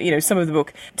reading, some of the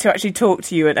book, to actually talk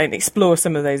to you and explore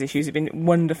some of those issues. It's been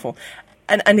wonderful.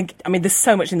 And I mean, there's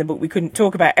so much in the book, we couldn't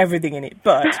talk about everything in it,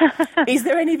 but is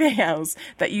there anything else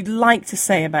that you'd like to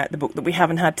say about the book that we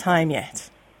haven't had time yet?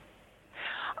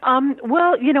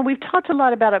 Well, we've talked a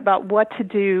lot about what to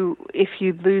do if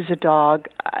you lose a dog.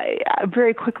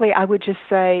 Very quickly, I would just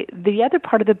say the other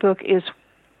part of the book is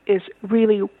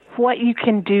really what you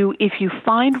can do if you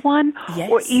find one, yes,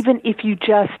 or even if you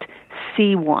just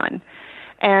see one.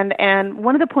 And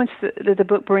one of the points that the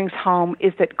book brings home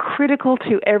is that critical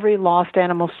to every lost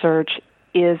animal search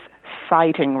is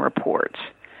sighting reports.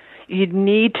 You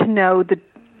need to know the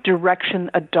direction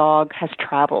a dog has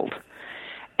traveled.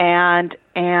 And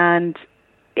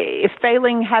if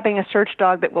failing having a search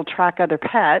dog that will track other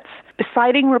pets,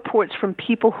 citing reports from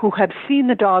people who have seen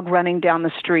the dog running down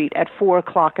the street at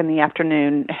 4:00 in the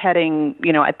afternoon, heading,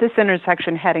 at this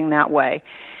intersection, heading that way.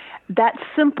 That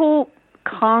simple,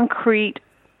 concrete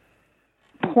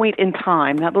point in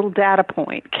time, that little data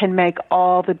point, can make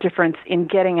all the difference in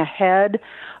getting ahead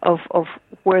of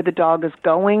where the dog is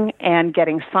going and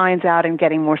getting signs out and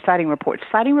getting more sighting reports.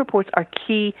 Sighting reports are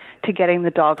key to getting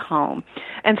the dog home.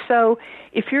 And so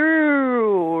if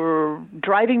you're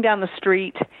driving down the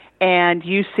street and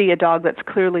you see a dog that's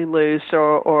clearly loose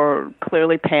or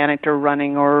clearly panicked or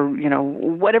running or,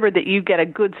 whatever, that you get a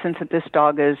good sense that this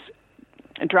dog is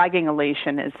dragging a leash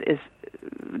and is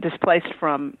displaced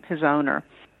from his owner.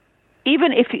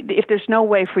 Even if there's no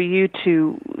way for you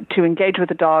to engage with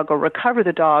the dog or recover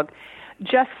the dog,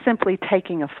 just simply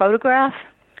taking a photograph,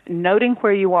 noting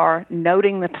where you are,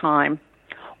 noting the time,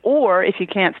 or if you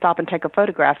can't stop and take a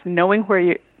photograph, noting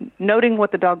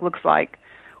what the dog looks like,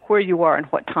 where you are and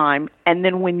what time, and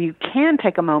then when you can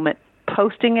take a moment,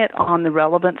 posting it on the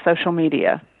relevant social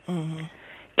media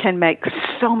can make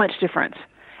so much difference.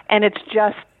 And it's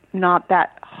just not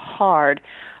that hard.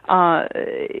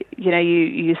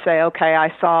 You say, okay,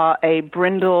 I saw a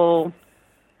brindle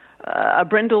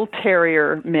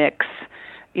terrier mix,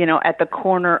 at the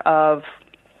corner of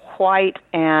White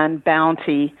and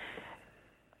Bounty,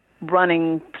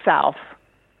 running south,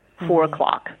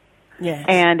 4:00. Yes.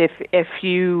 And if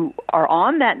you are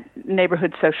on that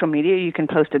neighborhood social media, you can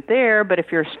post it there. But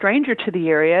if you're a stranger to the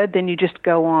area, then you just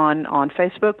go on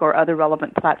Facebook or other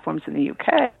relevant platforms in the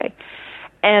UK.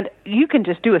 And you can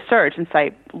just do a search and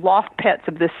say, lost pets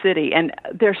of this city. And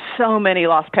there's so many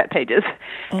lost pet pages.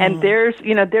 And there's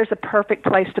a perfect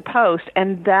place to post.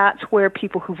 And that's where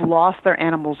people who've lost their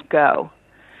animals go.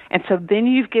 And so then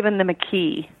you've given them a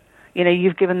key.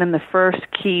 You've given them the first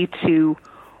key to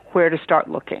where to start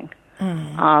looking.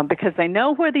 Because they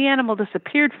know where the animal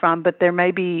disappeared from, but it may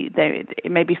be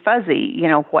fuzzy.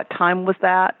 What time was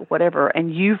that? Whatever.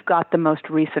 And you've got the most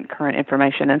recent current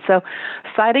information. And so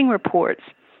sighting reports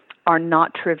are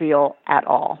not trivial at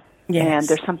all. Yes. And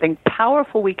there's something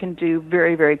powerful we can do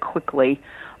very, very quickly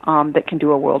that can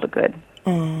do a world of good.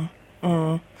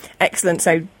 Excellent.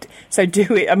 So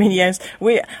do it. I mean, yes,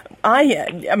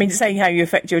 saying how you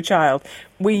affect your child.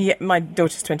 My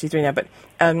daughter's 23 now, but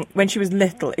when she was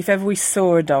little, if ever we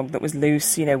saw a dog that was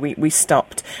loose, we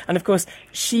stopped. And of course,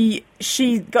 she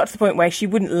got to the point where she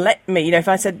wouldn't let me. If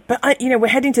I said, but we're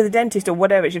heading to the dentist or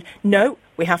whatever, she'd, no,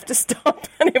 we have to stop.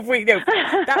 And if we,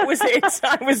 that was it.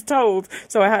 I was told,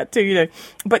 so I had to,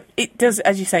 But it does,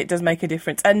 as you say, it does make a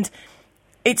difference, and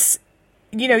it's.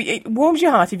 It warms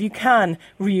your heart if you can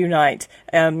reunite,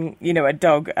 a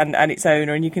dog and its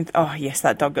owner, and you can, oh yes,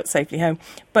 that dog got safely home.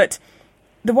 But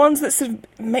the ones that sort of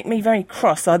make me very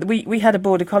cross are, we had a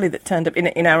border collie that turned up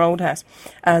in our old house,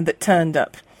 and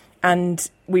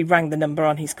we rang the number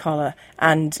on his collar,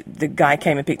 and the guy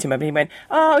came and picked him up, and he went,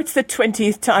 oh, it's the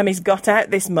 20th time he's got out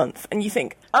this month. And you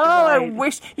think, oh, right. I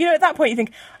wish, at that point you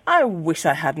think, I wish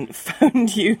I hadn't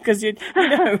phoned you, because you're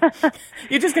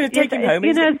just going to take him home.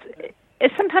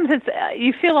 Sometimes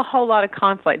you feel a whole lot of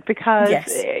conflict because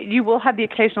yes. You will have the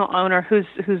occasional owner who's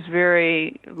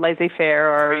very laissez-faire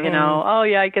or, oh,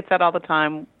 yeah, he gets that all the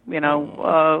time.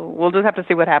 We'll just have to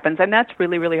see what happens. And that's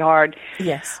really, really hard.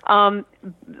 Yes.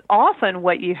 Often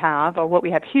what you have, or what we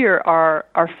have here,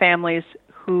 are families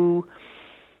who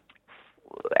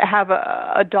have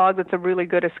a dog that's a really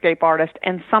good escape artist,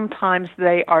 and sometimes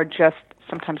they are just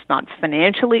not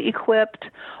financially equipped,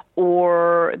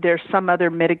 or there's some other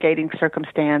mitigating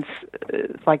circumstance,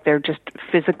 like they're just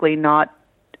physically not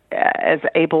as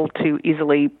able to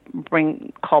easily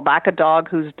call back a dog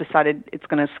who's decided it's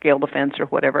going to scale the fence or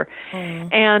whatever.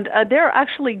 And there are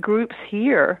actually groups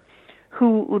here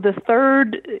who the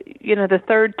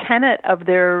third tenet of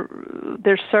their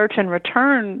search and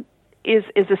return is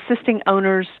assisting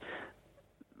owners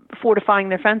fortifying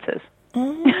their fences.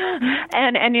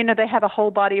 And they have a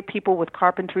whole body of people with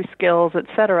carpentry skills,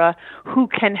 etc., who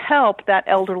can help that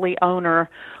elderly owner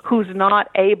who's not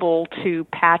able to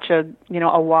patch a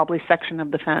wobbly section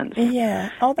of the fence. Yeah.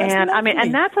 Oh, that's lovely.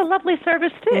 And that's a lovely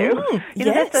service too.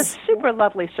 Yes. That's a super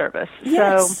lovely service.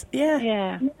 Yes. So,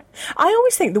 yeah. I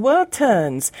always think the world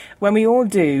turns when we all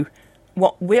do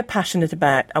what we're passionate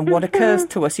about and what occurs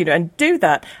to us, and do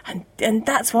that. And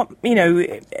that's what,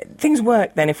 things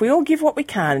work then. If we all give what we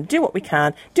can, do what we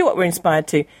can, do what we're inspired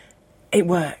to, it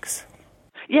works.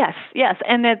 Yes.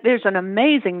 And that there's an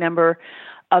amazing number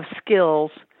of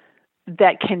skills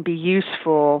that can be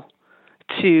useful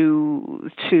to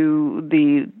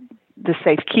the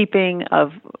safekeeping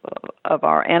of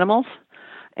our animals.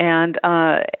 And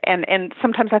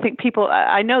sometimes I think people,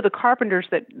 I know the carpenters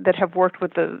that have worked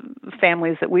with the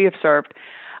families that we have served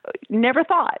never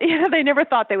thought, they never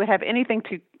thought they would have anything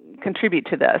to contribute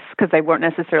to this because they weren't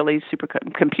necessarily super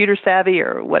computer savvy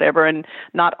or whatever, and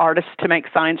not artists to make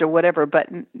signs or whatever, but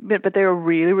they were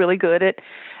really, really good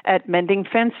at mending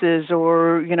fences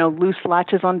or, loose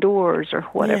latches on doors or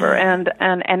whatever. Yeah.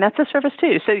 And that's a service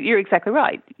too. So you're exactly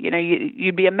right.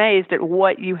 You'd be amazed at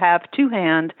what you have to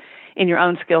hand in your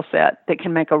own skill set that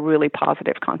can make a really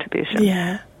positive contribution.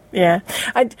 Yeah.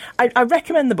 I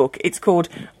recommend the book. It's called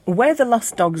Where the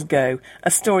Lost Dogs Go,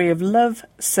 a story of love,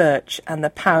 search, and the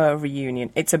power of reunion.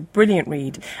 It's a brilliant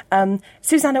read.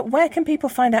 Susanna, where can people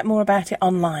find out more about it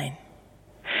online?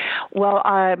 Well,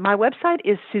 my website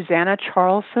is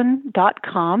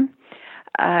susannacharlson.com.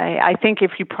 I think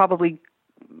if you probably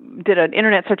did an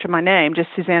internet search of my name, just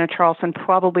Susanna Charlson,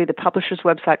 probably the publisher's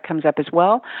website comes up as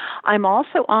well. I'm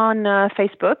also on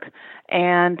Facebook,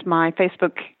 and my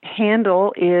Facebook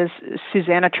handle is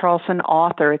Susanna Charlson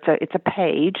Author. It's a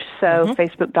page, so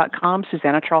Facebook.com,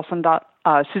 Susanna Charlson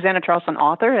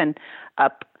Author, and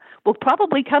up will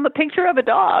probably come a picture of a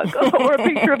dog or a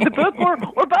picture of the book or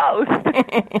both.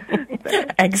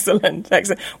 Excellent.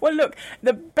 Well, look,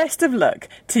 the best of luck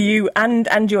to you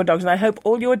and your dogs, and I hope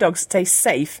all your dogs stay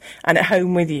safe and at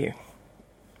home with you.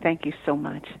 Thank you so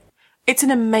much. It's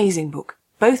an amazing book,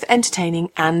 both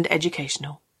entertaining and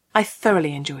educational. I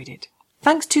thoroughly enjoyed it.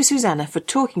 Thanks to Susanna for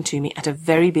talking to me at a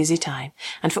very busy time,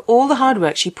 and for all the hard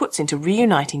work she puts into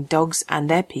reuniting dogs and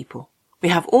their people. We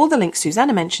have all the links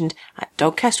Susanna mentioned at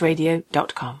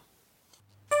dogcastradio.com.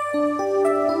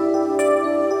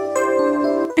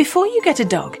 Before you get a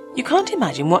dog, you can't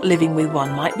imagine what living with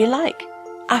one might be like.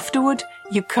 Afterward,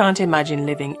 you can't imagine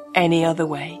living any other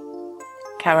way.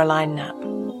 Caroline Knapp.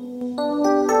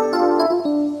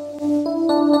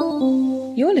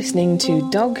 You're listening to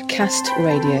Dogcast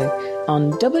Radio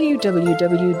on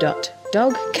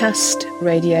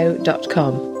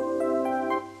www.dogcastradio.com.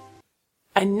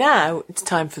 And now it's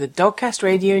time for the Dogcast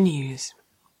Radio News.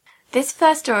 This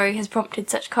first story has prompted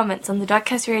such comments on the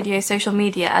Dogcast Radio social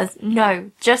media as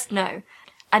no, just no,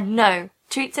 and no,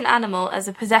 treats an animal as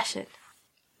a possession.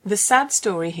 The sad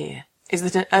story here is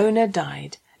that an owner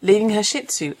died, leaving her Shih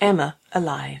Tzu, Emma,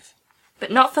 alive.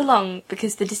 But not for long,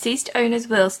 because the deceased owner's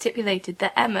will stipulated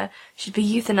that Emma should be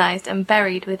euthanized and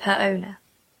buried with her owner.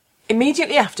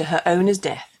 Immediately after her owner's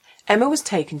death, Emma was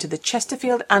taken to the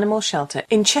Chesterfield Animal Shelter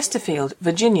in Chesterfield,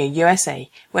 Virginia, USA,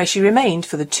 where she remained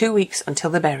for the 2 weeks until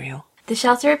the burial. The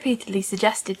shelter repeatedly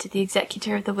suggested to the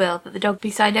executor of the will that the dog be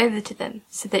signed over to them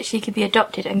so that she could be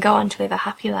adopted and go on to live a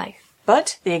happy life.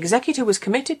 But the executor was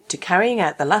committed to carrying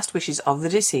out the last wishes of the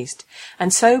deceased,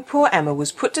 and so poor Emma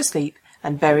was put to sleep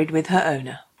and buried with her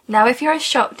owner. Now, if you're as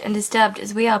shocked and disturbed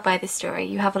as we are by this story,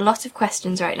 you have a lot of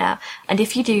questions right now, and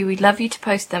if you do, we'd love you to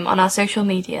post them on our social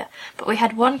media. But we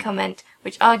had one comment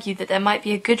which argued that there might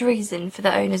be a good reason for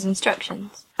the owner's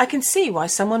instructions. I can see why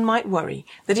someone might worry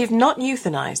that if not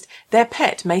euthanized, their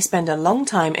pet may spend a long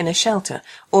time in a shelter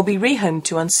or be rehomed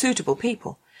to unsuitable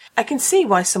people. I can see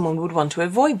why someone would want to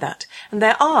avoid that, and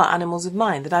there are animals of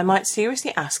mine that I might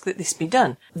seriously ask that this be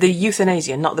done, the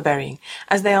euthanasia, not the burying,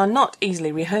 as they are not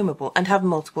easily rehomable and have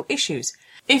multiple issues.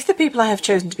 If the people I have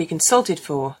chosen to be consulted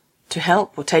for, to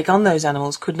help or take on those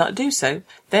animals, could not do so,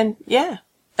 then yeah.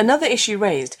 Another issue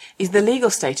raised is the legal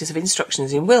status of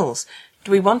instructions in wills.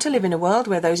 Do we want to live in a world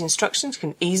where those instructions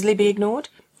can easily be ignored?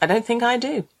 I don't think I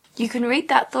do. You can read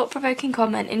that thought-provoking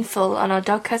comment in full on our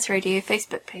Dogcast Radio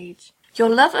Facebook page. Your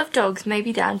love of dogs may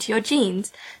be down to your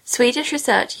genes. Swedish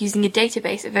research using a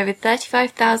database of over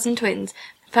 35,000 twins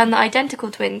found that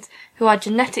identical twins, who are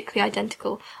genetically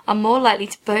identical, are more likely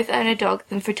to both own a dog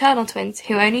than fraternal twins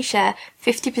who only share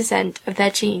 50% of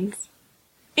their genes.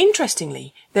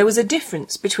 Interestingly, there was a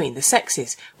difference between the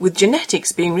sexes, with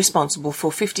genetics being responsible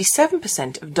for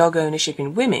 57% of dog ownership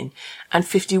in women and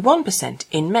 51%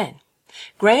 in men.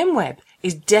 Graham Webb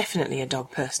is definitely a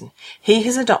dog person. He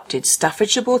has adopted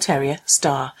Staffordshire Bull Terrier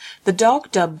Star, the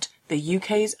dog dubbed the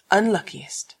UK's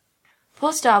unluckiest.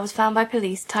 Poor Star was found by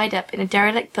police tied up in a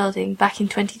derelict building back in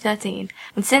 2013,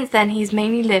 and since then he has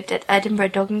mainly lived at Edinburgh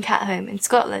Dog and Cat Home in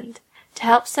Scotland. To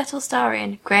help settle Star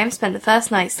in, Graham spent the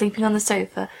first night sleeping on the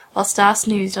sofa while Star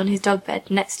snoozed on his dog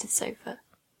bed next to the sofa.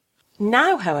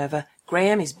 Now, however,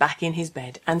 Graham is back in his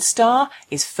bed and Star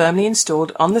is firmly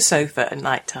installed on the sofa at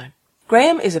night time.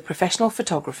 Graham is a professional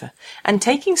photographer, and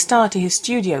taking Star to his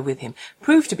studio with him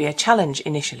proved to be a challenge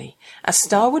initially, as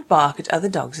Star would bark at other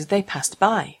dogs as they passed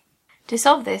by. To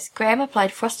solve this, Graham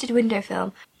applied frosted window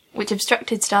film, which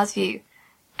obstructed Star's view,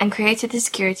 and created the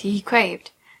security he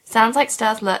craved. Sounds like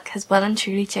Star's luck has well and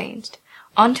truly changed.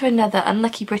 On to another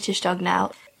unlucky British dog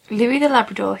now, Louis the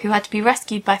Labrador, who had to be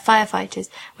rescued by firefighters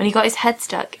when he got his head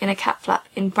stuck in a cat flap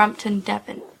in Brampton,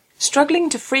 Devon. Struggling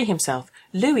to free himself,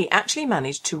 Louis actually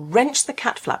managed to wrench the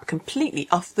cat flap completely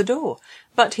off the door,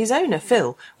 but his owner,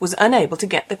 Phil, was unable to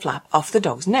get the flap off the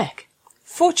dog's neck.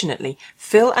 Fortunately,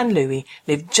 Phil and Louis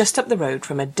lived just up the road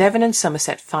from a Devon and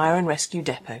Somerset fire and rescue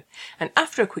depot, and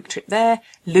after a quick trip there,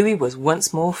 Louis was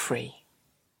once more free.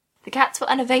 The cats were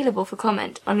unavailable for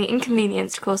comment on the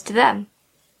inconvenience caused to them.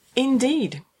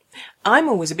 Indeed. I'm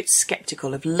always a bit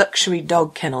sceptical of luxury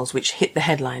dog kennels which hit the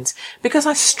headlines, because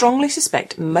I strongly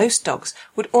suspect most dogs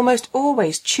would almost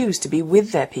always choose to be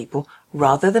with their people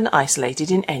rather than isolated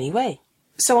in any way.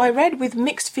 So I read with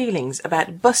mixed feelings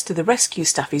about Buster the rescue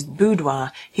staffy's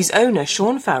boudoir his owner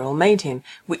Sean Farrell made him,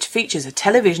 which features a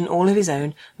television all of his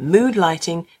own, mood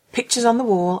lighting, pictures on the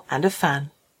wall and a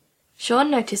fan.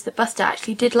 Sean noticed that Buster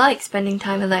actually did like spending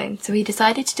time alone, so he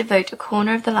decided to devote a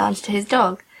corner of the lounge to his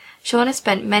dog. Sean has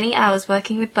spent many hours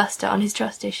working with Buster on his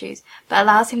trust issues, but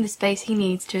allows him the space he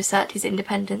needs to assert his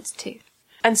independence too.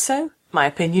 And so my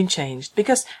opinion changed,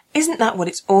 because isn't that what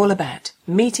it's all about?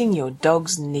 Meeting your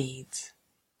dog's needs.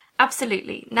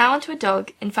 Absolutely. Now onto a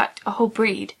dog, in fact a whole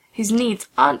breed, whose needs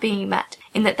aren't being met,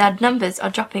 in that their numbers are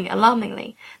dropping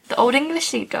alarmingly. The Old English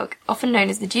Sheepdog, often known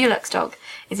as the Dulux dog,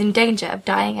 is in danger of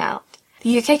dying out.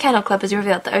 The UK Kennel Club has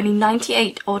revealed that only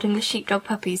 98 Old English Sheepdog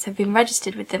puppies have been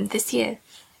registered with them this year.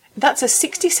 That's a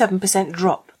 67%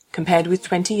 drop compared with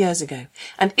 20 years ago,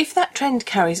 and if that trend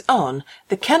carries on,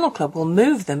 the Kennel Club will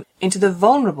move them into the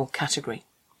vulnerable category.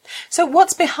 So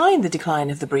what's behind the decline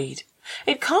of the breed?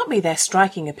 It can't be their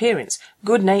striking appearance,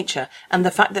 good nature, and the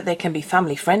fact that they can be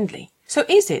family-friendly. So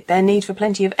is it their need for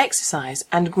plenty of exercise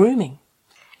and grooming?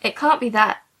 It can't be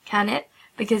that, can it?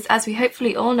 Because as we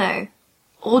hopefully all know,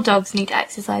 all dogs need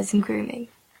exercise and grooming.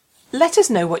 Let us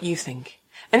know what you think.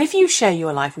 And if you share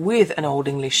your life with an Old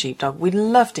English Sheepdog, we'd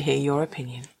love to hear your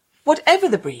opinion. Whatever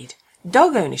the breed,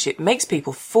 dog ownership makes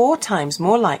people 4 times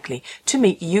more likely to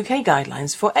meet UK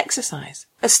guidelines for exercise.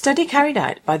 A study carried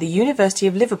out by the University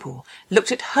of Liverpool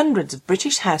looked at hundreds of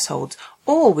British households,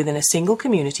 all within a single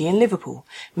community in Liverpool,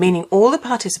 meaning all the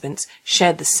participants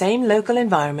shared the same local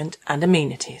environment and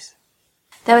amenities.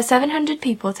 There were 700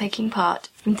 people taking part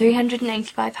from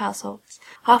 385 households,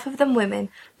 half of them women,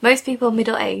 most people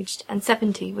middle-aged, and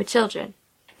 70 were children.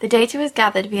 The data was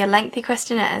gathered via lengthy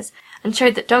questionnaires and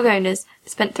showed that dog owners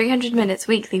spent 300 minutes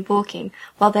weekly walking,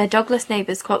 while their dogless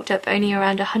neighbours clocked up only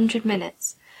around 100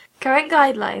 minutes. Current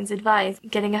guidelines advise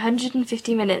getting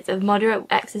 150 minutes of moderate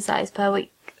exercise per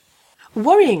week.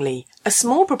 Worryingly, a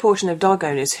small proportion of dog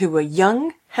owners who were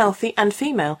young, healthy and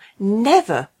female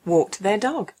never walked their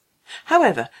dog.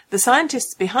 However, the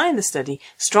scientists behind the study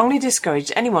strongly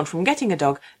discouraged anyone from getting a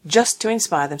dog just to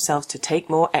inspire themselves to take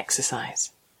more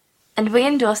exercise. And we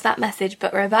endorse that message,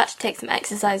 but we're about to take some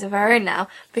exercise of our own now,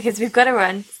 because we've got to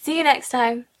run. See you next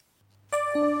time!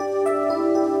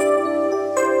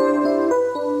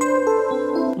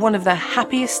 One of the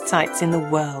happiest sights in the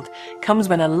world comes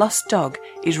when a lost dog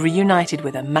is reunited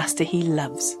with a master he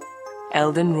loves.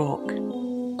 Eldon Rourke.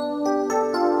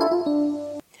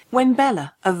 When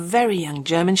Bella, a very young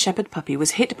German Shepherd puppy,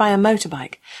 was hit by a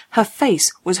motorbike, her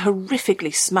face was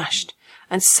horrifically smashed,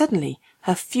 and suddenly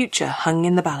her future hung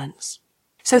in the balance.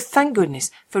 So thank goodness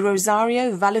for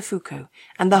Rosario Valifuco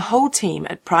and the whole team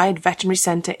at Pride Veterinary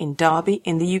Centre in Derby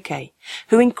in the UK,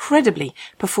 who incredibly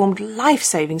performed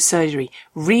life-saving surgery,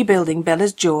 rebuilding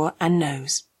Bella's jaw and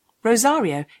nose.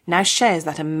 Rosario now shares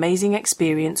that amazing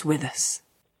experience with us.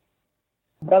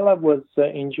 Bella was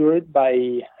injured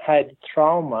by head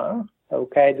trauma,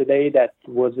 the day that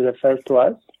was referred to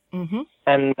us. Mm-hmm.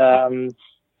 And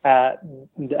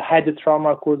the head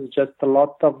trauma caused just a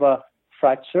lot of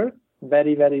fracture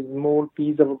very, very small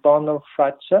piece of bone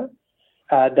fracture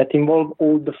that involve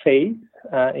all the face,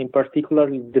 in particular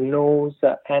the nose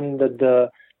and the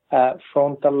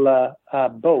frontal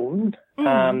bone,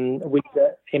 with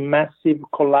a massive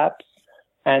collapse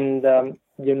and,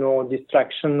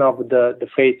 destruction of the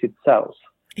face itself.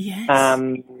 Yes.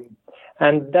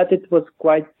 And that it was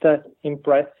quite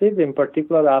impressive, in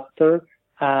particular after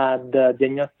the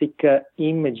diagnostic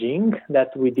imaging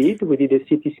that we did. We did a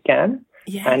CT scan,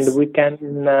 yes. and we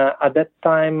can, at that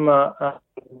time,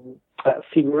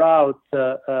 figure out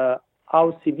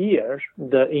how severe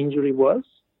the injury was.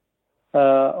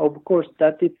 Of course,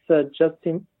 that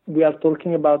it's we are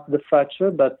talking about the fracture,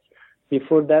 but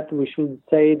before that, we should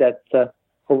say that,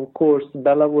 of course,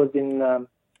 Bella was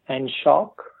in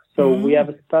shock. So we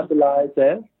have stabilized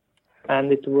her,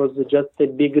 and it was just a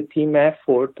big team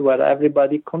effort where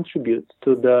everybody contributes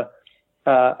to the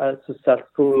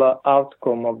successful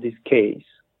outcome of this case.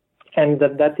 And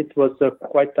that it was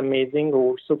quite amazing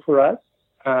also for us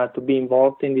to be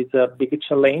involved in this big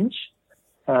challenge,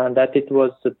 that it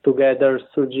was together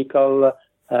surgical,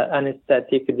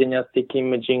 anesthetic, diagnostic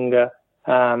imaging,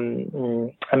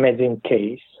 amazing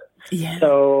case. Yeah.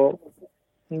 So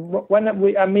when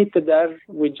we admitted her,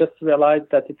 we just realized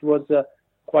that it was a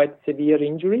quite severe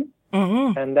injury.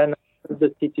 Mm-hmm. And then after the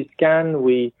CT scan,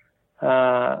 we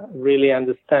really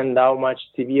understand how much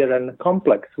severe and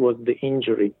complex was the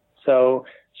injury. So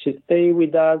she stayed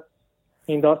with us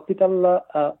in the hospital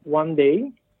one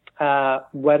day,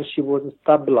 where she was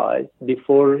stabilized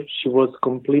before she was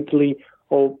completely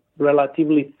or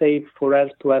relatively safe for her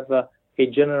to have a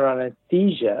general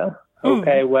anesthesia,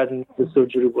 when the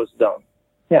surgery was done.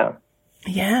 Yeah.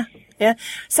 Yeah. Yeah.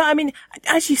 So, I mean,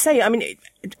 as you say, I mean,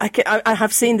 I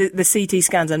have seen the CT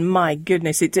scans, and my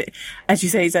goodness, as you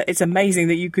say, it's amazing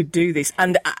that you could do this.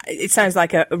 And it sounds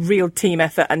like a real team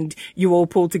effort, and you all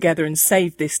pulled together and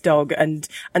saved this dog, and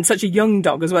such a young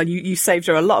dog as well. You saved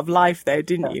her a lot of life there,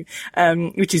 didn't you?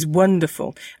 Which is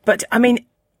wonderful. But I mean,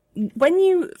 when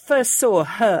you first saw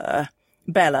her,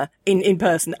 Bella, in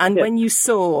person, and when you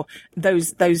saw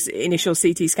those initial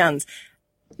CT scans,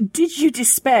 did you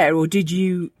despair, or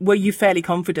were you fairly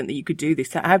confident that you could do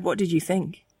this? What did you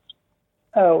think?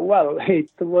 Well,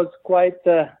 it was quite,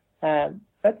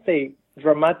 let's say,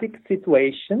 dramatic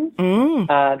situation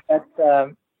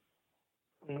that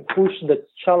pushed the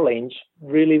challenge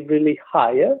really, really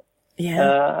higher.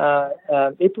 Yeah.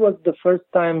 It was the first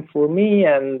time for me,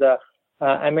 and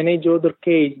I managed other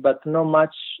case, but not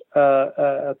much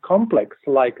complex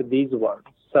like this one.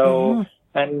 So,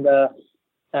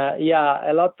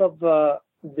 a lot of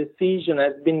decision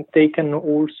has been taken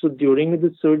also during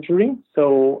the surgery.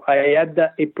 So I had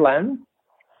a plan,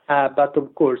 but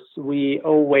of course we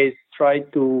always try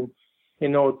to,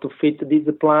 to fit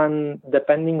this plan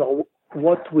depending on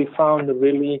what we found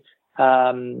really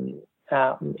in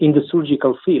the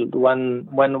surgical field when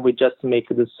we just make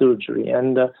the surgery.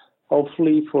 And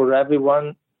hopefully for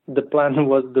everyone, the plan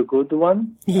was the good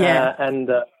one. Yeah.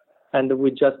 And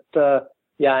we just,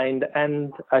 in the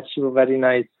end, achieve a very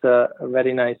nice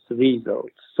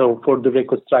result. So for the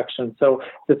reconstruction. So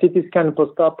the CT scan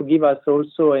post-op give us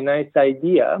also a nice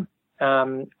idea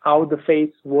how the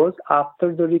face was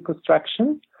after the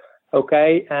reconstruction.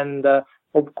 Okay. And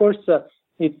of course,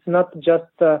 it's not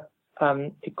just a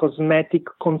cosmetic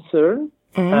concern.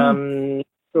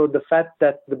 So the fact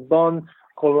that the bone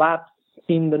collapsed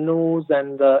in the nose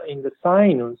and in the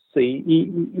sinus,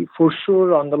 for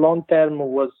sure on the long term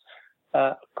was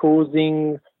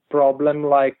causing problem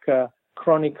like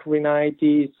chronic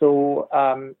rhinitis, so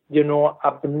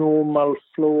abnormal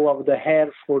flow of the hair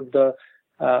for the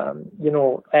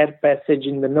air passage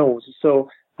in the nose. So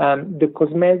the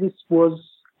cosmetics was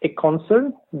a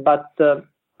concern, but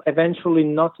eventually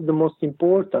not the most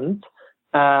important.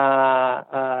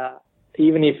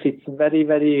 Even if it's very,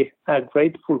 very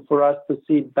grateful for us to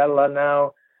see Bella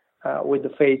now with the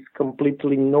face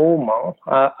completely normal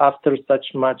after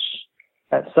such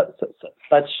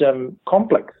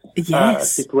complex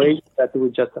situation that we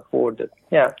just afforded.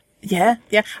 Yeah. Yeah,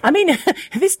 yeah. I mean,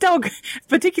 this dog,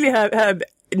 particularly her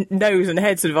nose and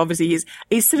head, sort of obviously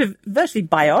is sort of virtually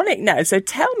bionic now. So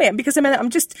tell me, because I mean, I'm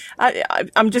just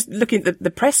looking at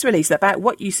the press release about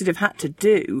what you sort of had to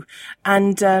do,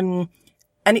 and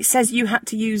it says you had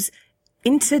to use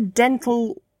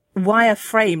interdental wire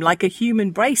frame like a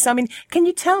human brace. I mean, can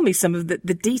you tell me some of the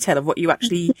detail of what you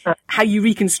actually, how you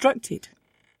reconstructed?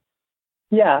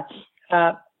 Yeah.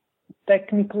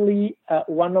 Technically,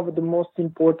 one of the most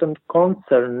important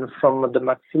concerns from the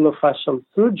maxillofacial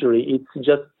surgery is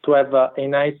just to have a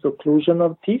nice occlusion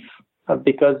of teeth,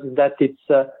 because that is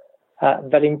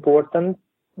very important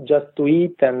just to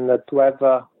eat and to have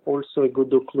also a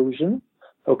good occlusion.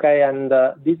 Okay, and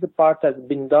this part has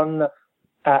been done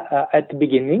at the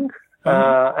beginning,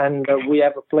 and we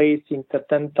have placed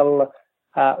interdental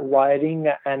wiring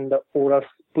and oral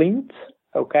splint.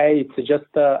 Okay, it's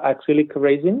just acrylic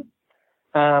resin,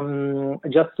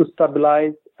 just to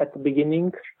stabilize at the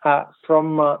beginning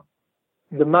from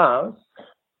the mouth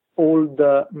all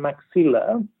the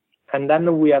maxilla, and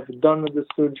then we have done the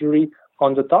surgery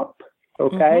on the top.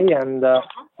 Okay, and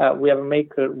we have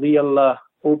made a real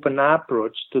open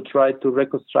approach to try to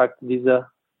reconstruct this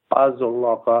puzzle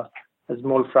of a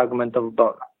small fragment of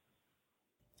bone.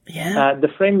 Yeah. The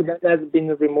frame that has been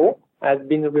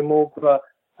removed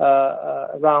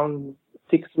around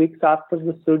 6 weeks after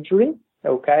the surgery.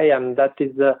 Okay, and that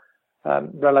is a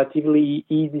relatively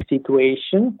easy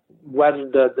situation where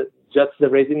just the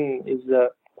resin is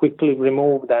quickly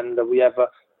removed, and we have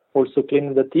also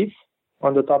cleaned the teeth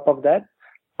on the top of that.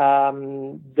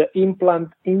 The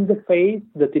implant in the face,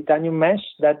 the titanium mesh,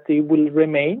 that it will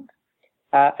remain,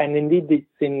 and indeed it's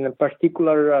in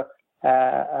particular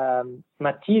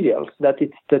materials, that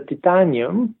it's the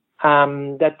titanium,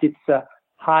 that it's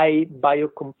high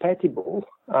biocompatible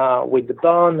with the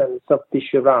bone and soft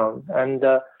tissue around, and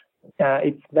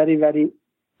it's very, very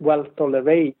well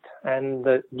tolerated and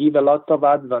give a lot of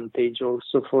advantage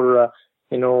also for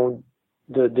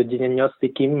the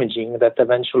diagnostic imaging that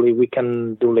eventually we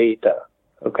can do later.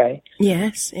 Okay.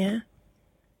 Yes. Yeah.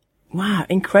 Wow.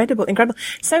 Incredible.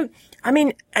 So, I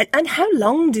mean, and how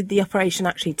long did the operation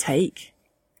actually take?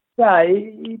 Yeah,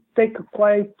 it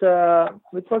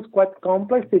was quite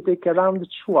complex. It took around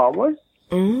 2 hours.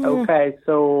 Okay.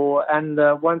 So, and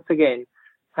once again,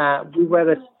 we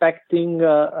were expecting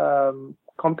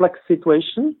complex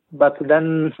situation, but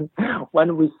then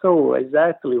when we saw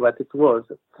exactly what it was,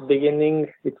 at the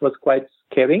beginning it was quite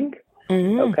scaring.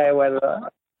 Okay, where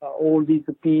all these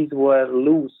pieces were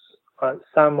loose,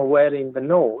 some were in the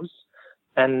nose,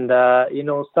 and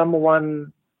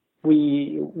someone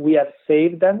we have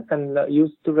saved them and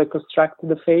used to reconstruct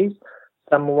the face.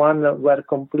 Someone were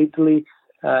completely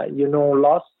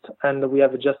lost, and we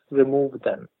have just removed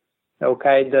them.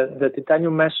 Okay, the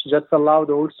titanium mesh just allowed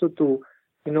also to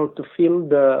fill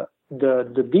the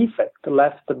defect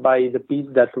left by the piece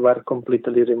that were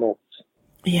completely removed.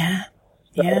 Yeah.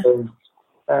 So,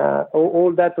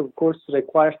 all that, of course,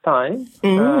 requires time.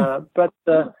 But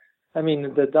I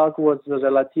mean, the dog was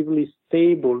relatively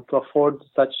stable to afford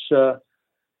such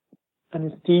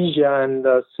anesthesia and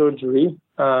surgery.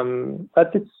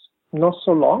 But it's not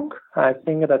so long. I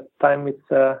think that time is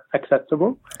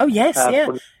acceptable. Oh yes, yeah.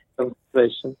 For the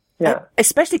situation. Yeah.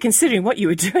 Especially considering what you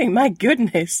were doing, my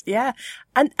goodness, yeah.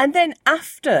 And then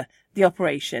after the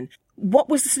operation, what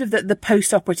was the sort of the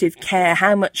post-operative care?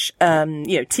 How much,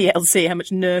 TLC, how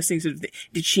much nursing sort of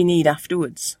did she need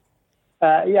afterwards?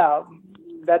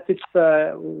 That is,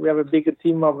 we have a big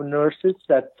team of nurses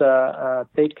that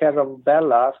take care of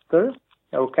Bella after.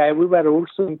 Okay, we were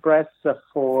also impressed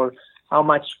for how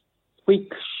much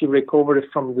quick she recovered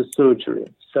from the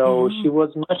surgery. So she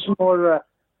was much more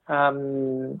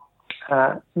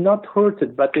not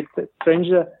hurted, but it's a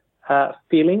strange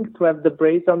feeling to have the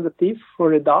brace on the teeth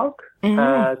for a dog.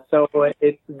 So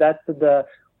that's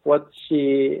what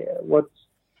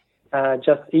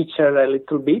just itched her a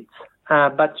little bit,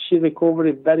 but she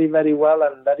recovered very, very well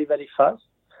and very, very fast,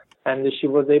 and she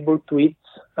was able to eat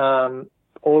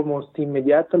almost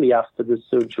immediately after the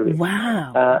surgery.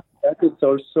 Wow. That is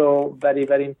also very,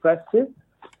 very impressive.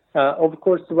 Of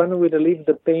course, when we relieve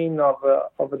the pain of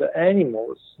the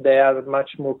animals, they are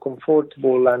much more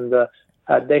comfortable, and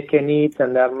they can eat,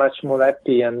 and they are much more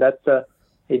happy, and that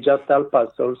it just helps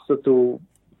us also to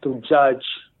judge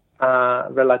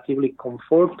relatively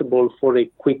comfortable for a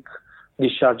quick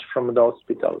discharge from the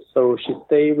hospital. So she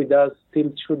stayed with us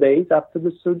till 2 days after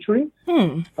the surgery,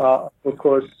 of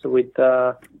course, with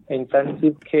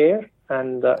intensive care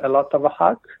and a lot of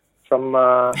hug from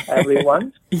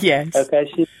everyone. Yes.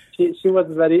 Okay. She was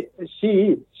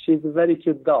she's a very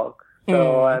cute dog.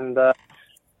 So and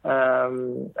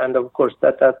of course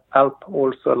that has helped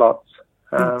also a lot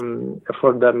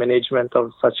for the management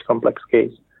of such complex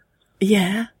case.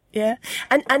 Yeah.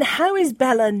 And how is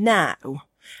Bella now?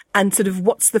 And sort of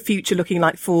what's the future looking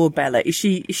like for Bella? Is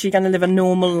she going to live a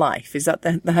normal life? Is that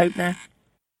the hope now?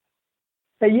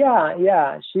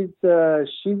 Yeah. She's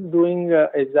doing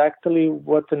exactly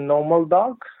what a normal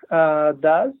dog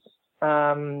does.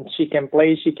 She can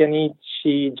play, she can eat,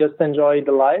 she just enjoys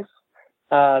the life.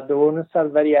 The owners are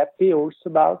very happy also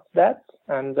about that,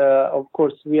 and of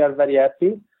course we are very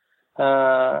happy.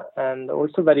 and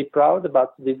also very proud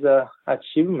about this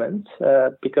achievement,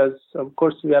 because of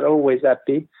course we are always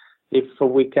happy if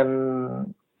we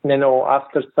can,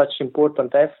 after such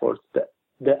important efforts,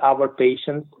 our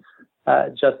patients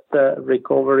just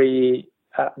recovery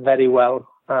very well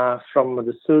from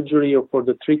the surgery or for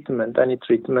the treatment, any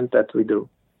treatment that we do.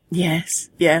 Yes,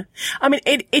 yeah. I mean,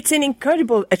 it's an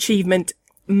incredible achievement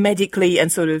medically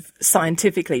and sort of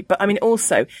scientifically, but I mean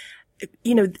also,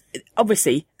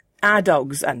 obviously our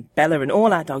dogs and Bella and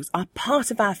all our dogs are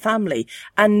part of our family,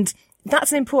 and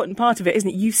that's an important part of it, isn't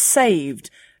it? You've saved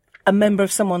a member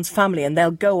of someone's family and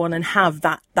they'll go on and have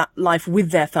that life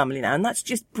with their family now, and that's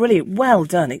just brilliant. Well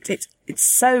done. It is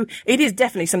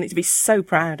definitely something to be so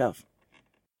proud of.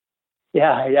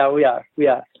 Yeah, we are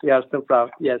so proud.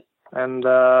 Yes. And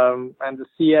to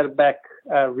see her back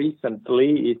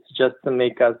recently, it's just to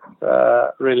make us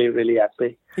really, really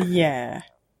happy. Yeah.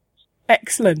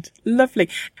 Excellent. Lovely.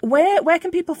 Where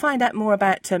can people find out more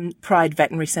about Pride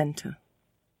Veterinary Centre?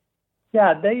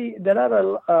 Yeah, there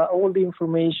are all the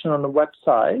information on the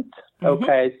website. Mm-hmm.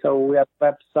 Okay, so we have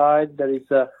a website. There is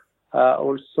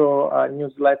also a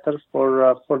newsletter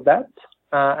for that,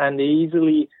 and they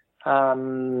easily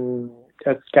can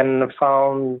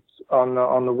found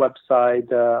on the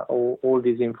website all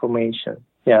this information.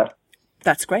 Yeah.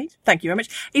 That's great. Thank you very much.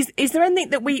 Is there anything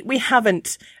that we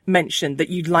haven't mentioned that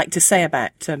you'd like to say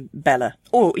about Bella,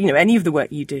 or any of the work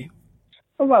you do?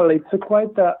 Well, it's a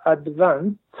quite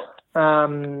advanced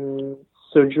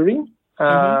surgery.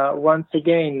 Once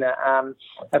again, I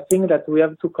think that we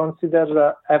have to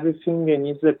consider everything in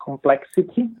its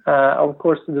complexity. Of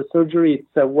course, the surgery is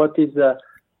what is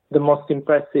the most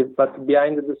impressive, but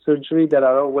behind the surgery there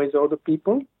are always other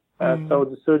people. So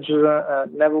the surgeon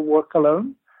never work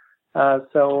alone.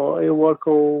 So he work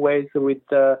always with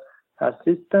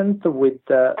assistant, with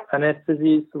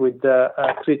anesthesists, with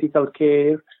critical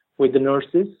care, with the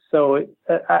nurses. So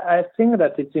I think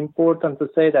that it's important to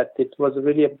say that it was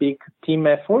really a big team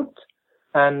effort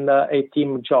and a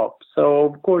team job. So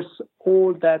of course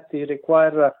all that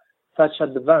require such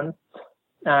advanced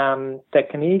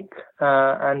technique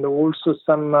and also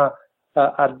some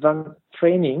advanced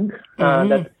training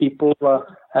that people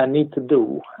need to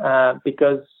do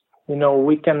because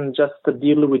we can just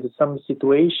deal with some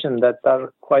situations that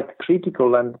are quite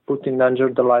critical and put in danger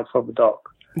the life of the dog.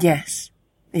 Yes.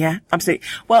 Yeah, absolutely.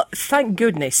 Well, thank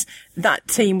goodness that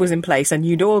team was in place and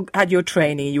you'd all had your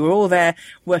training. You were all there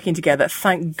working together.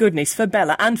 Thank goodness for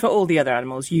Bella and for all the other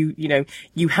animals. You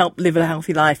help live a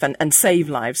healthy life and save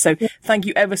lives. So thank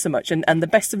you ever so much and the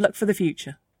best of luck for the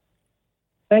future.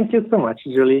 Thank you so much,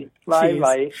 Julie. Bye. Cheers.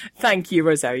 Bye. Thank you,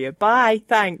 Rosario. Bye.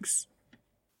 Thanks.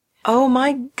 Oh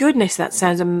my goodness, that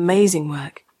sounds amazing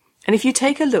work. And if you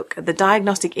take a look at the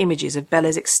diagnostic images of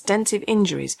Bella's extensive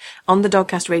injuries on the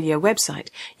Dogcast Radio website,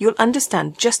 you'll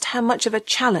understand just how much of a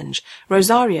challenge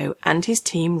Rosario and his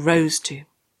team rose to.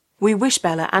 We wish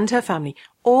Bella and her family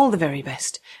all the very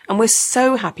best, and we're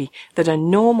so happy that a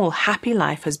normal, happy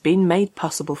life has been made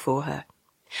possible for her.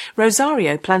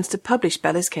 Rosario plans to publish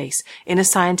Bella's case in a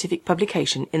scientific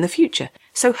publication in the future,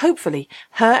 so hopefully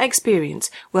her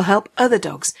experience will help other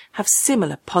dogs have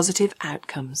similar positive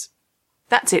outcomes.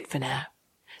 That's it for now.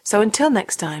 So until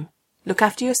next time, look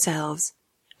after yourselves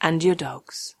and your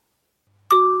dogs.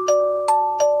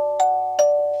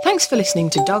 Thanks for listening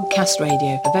to Dogcast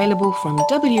Radio, available from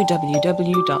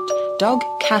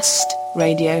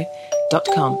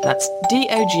www.dogcastradio.com. That's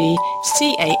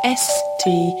DOGCAST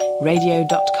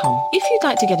radio.com. If you'd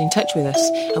like to get in touch with us,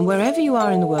 and wherever you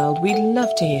are in the world, we'd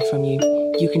love to hear from you.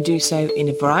 You can do so in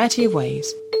a variety of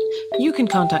ways. You can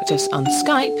contact us on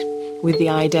Skype with the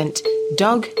ident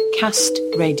Dogcast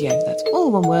Radio. That's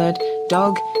all one word,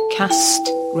 Dogcast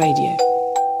Radio.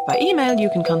 By email, you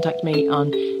can contact me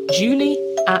on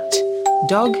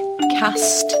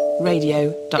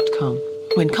julie@dogcastradio.com.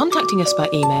 When contacting us by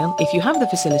email, if you have the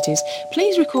facilities,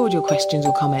 please record your questions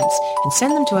or comments and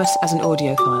send them to us as an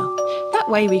audio file. That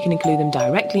way we can include them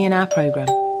directly in our programme.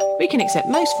 We can accept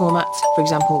most formats, for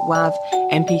example WAV,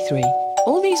 MP3.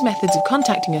 All these methods of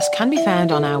contacting us can be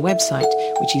found on our website,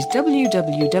 which is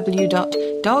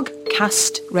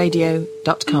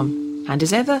www.dogcastradio.com. And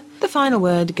as ever, the final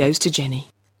word goes to Jenny.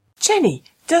 Jenny,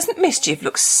 doesn't Mischief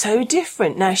look so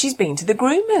different now she's been to the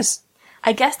groomers?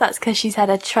 I guess that's because she's had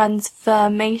a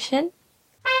transformation.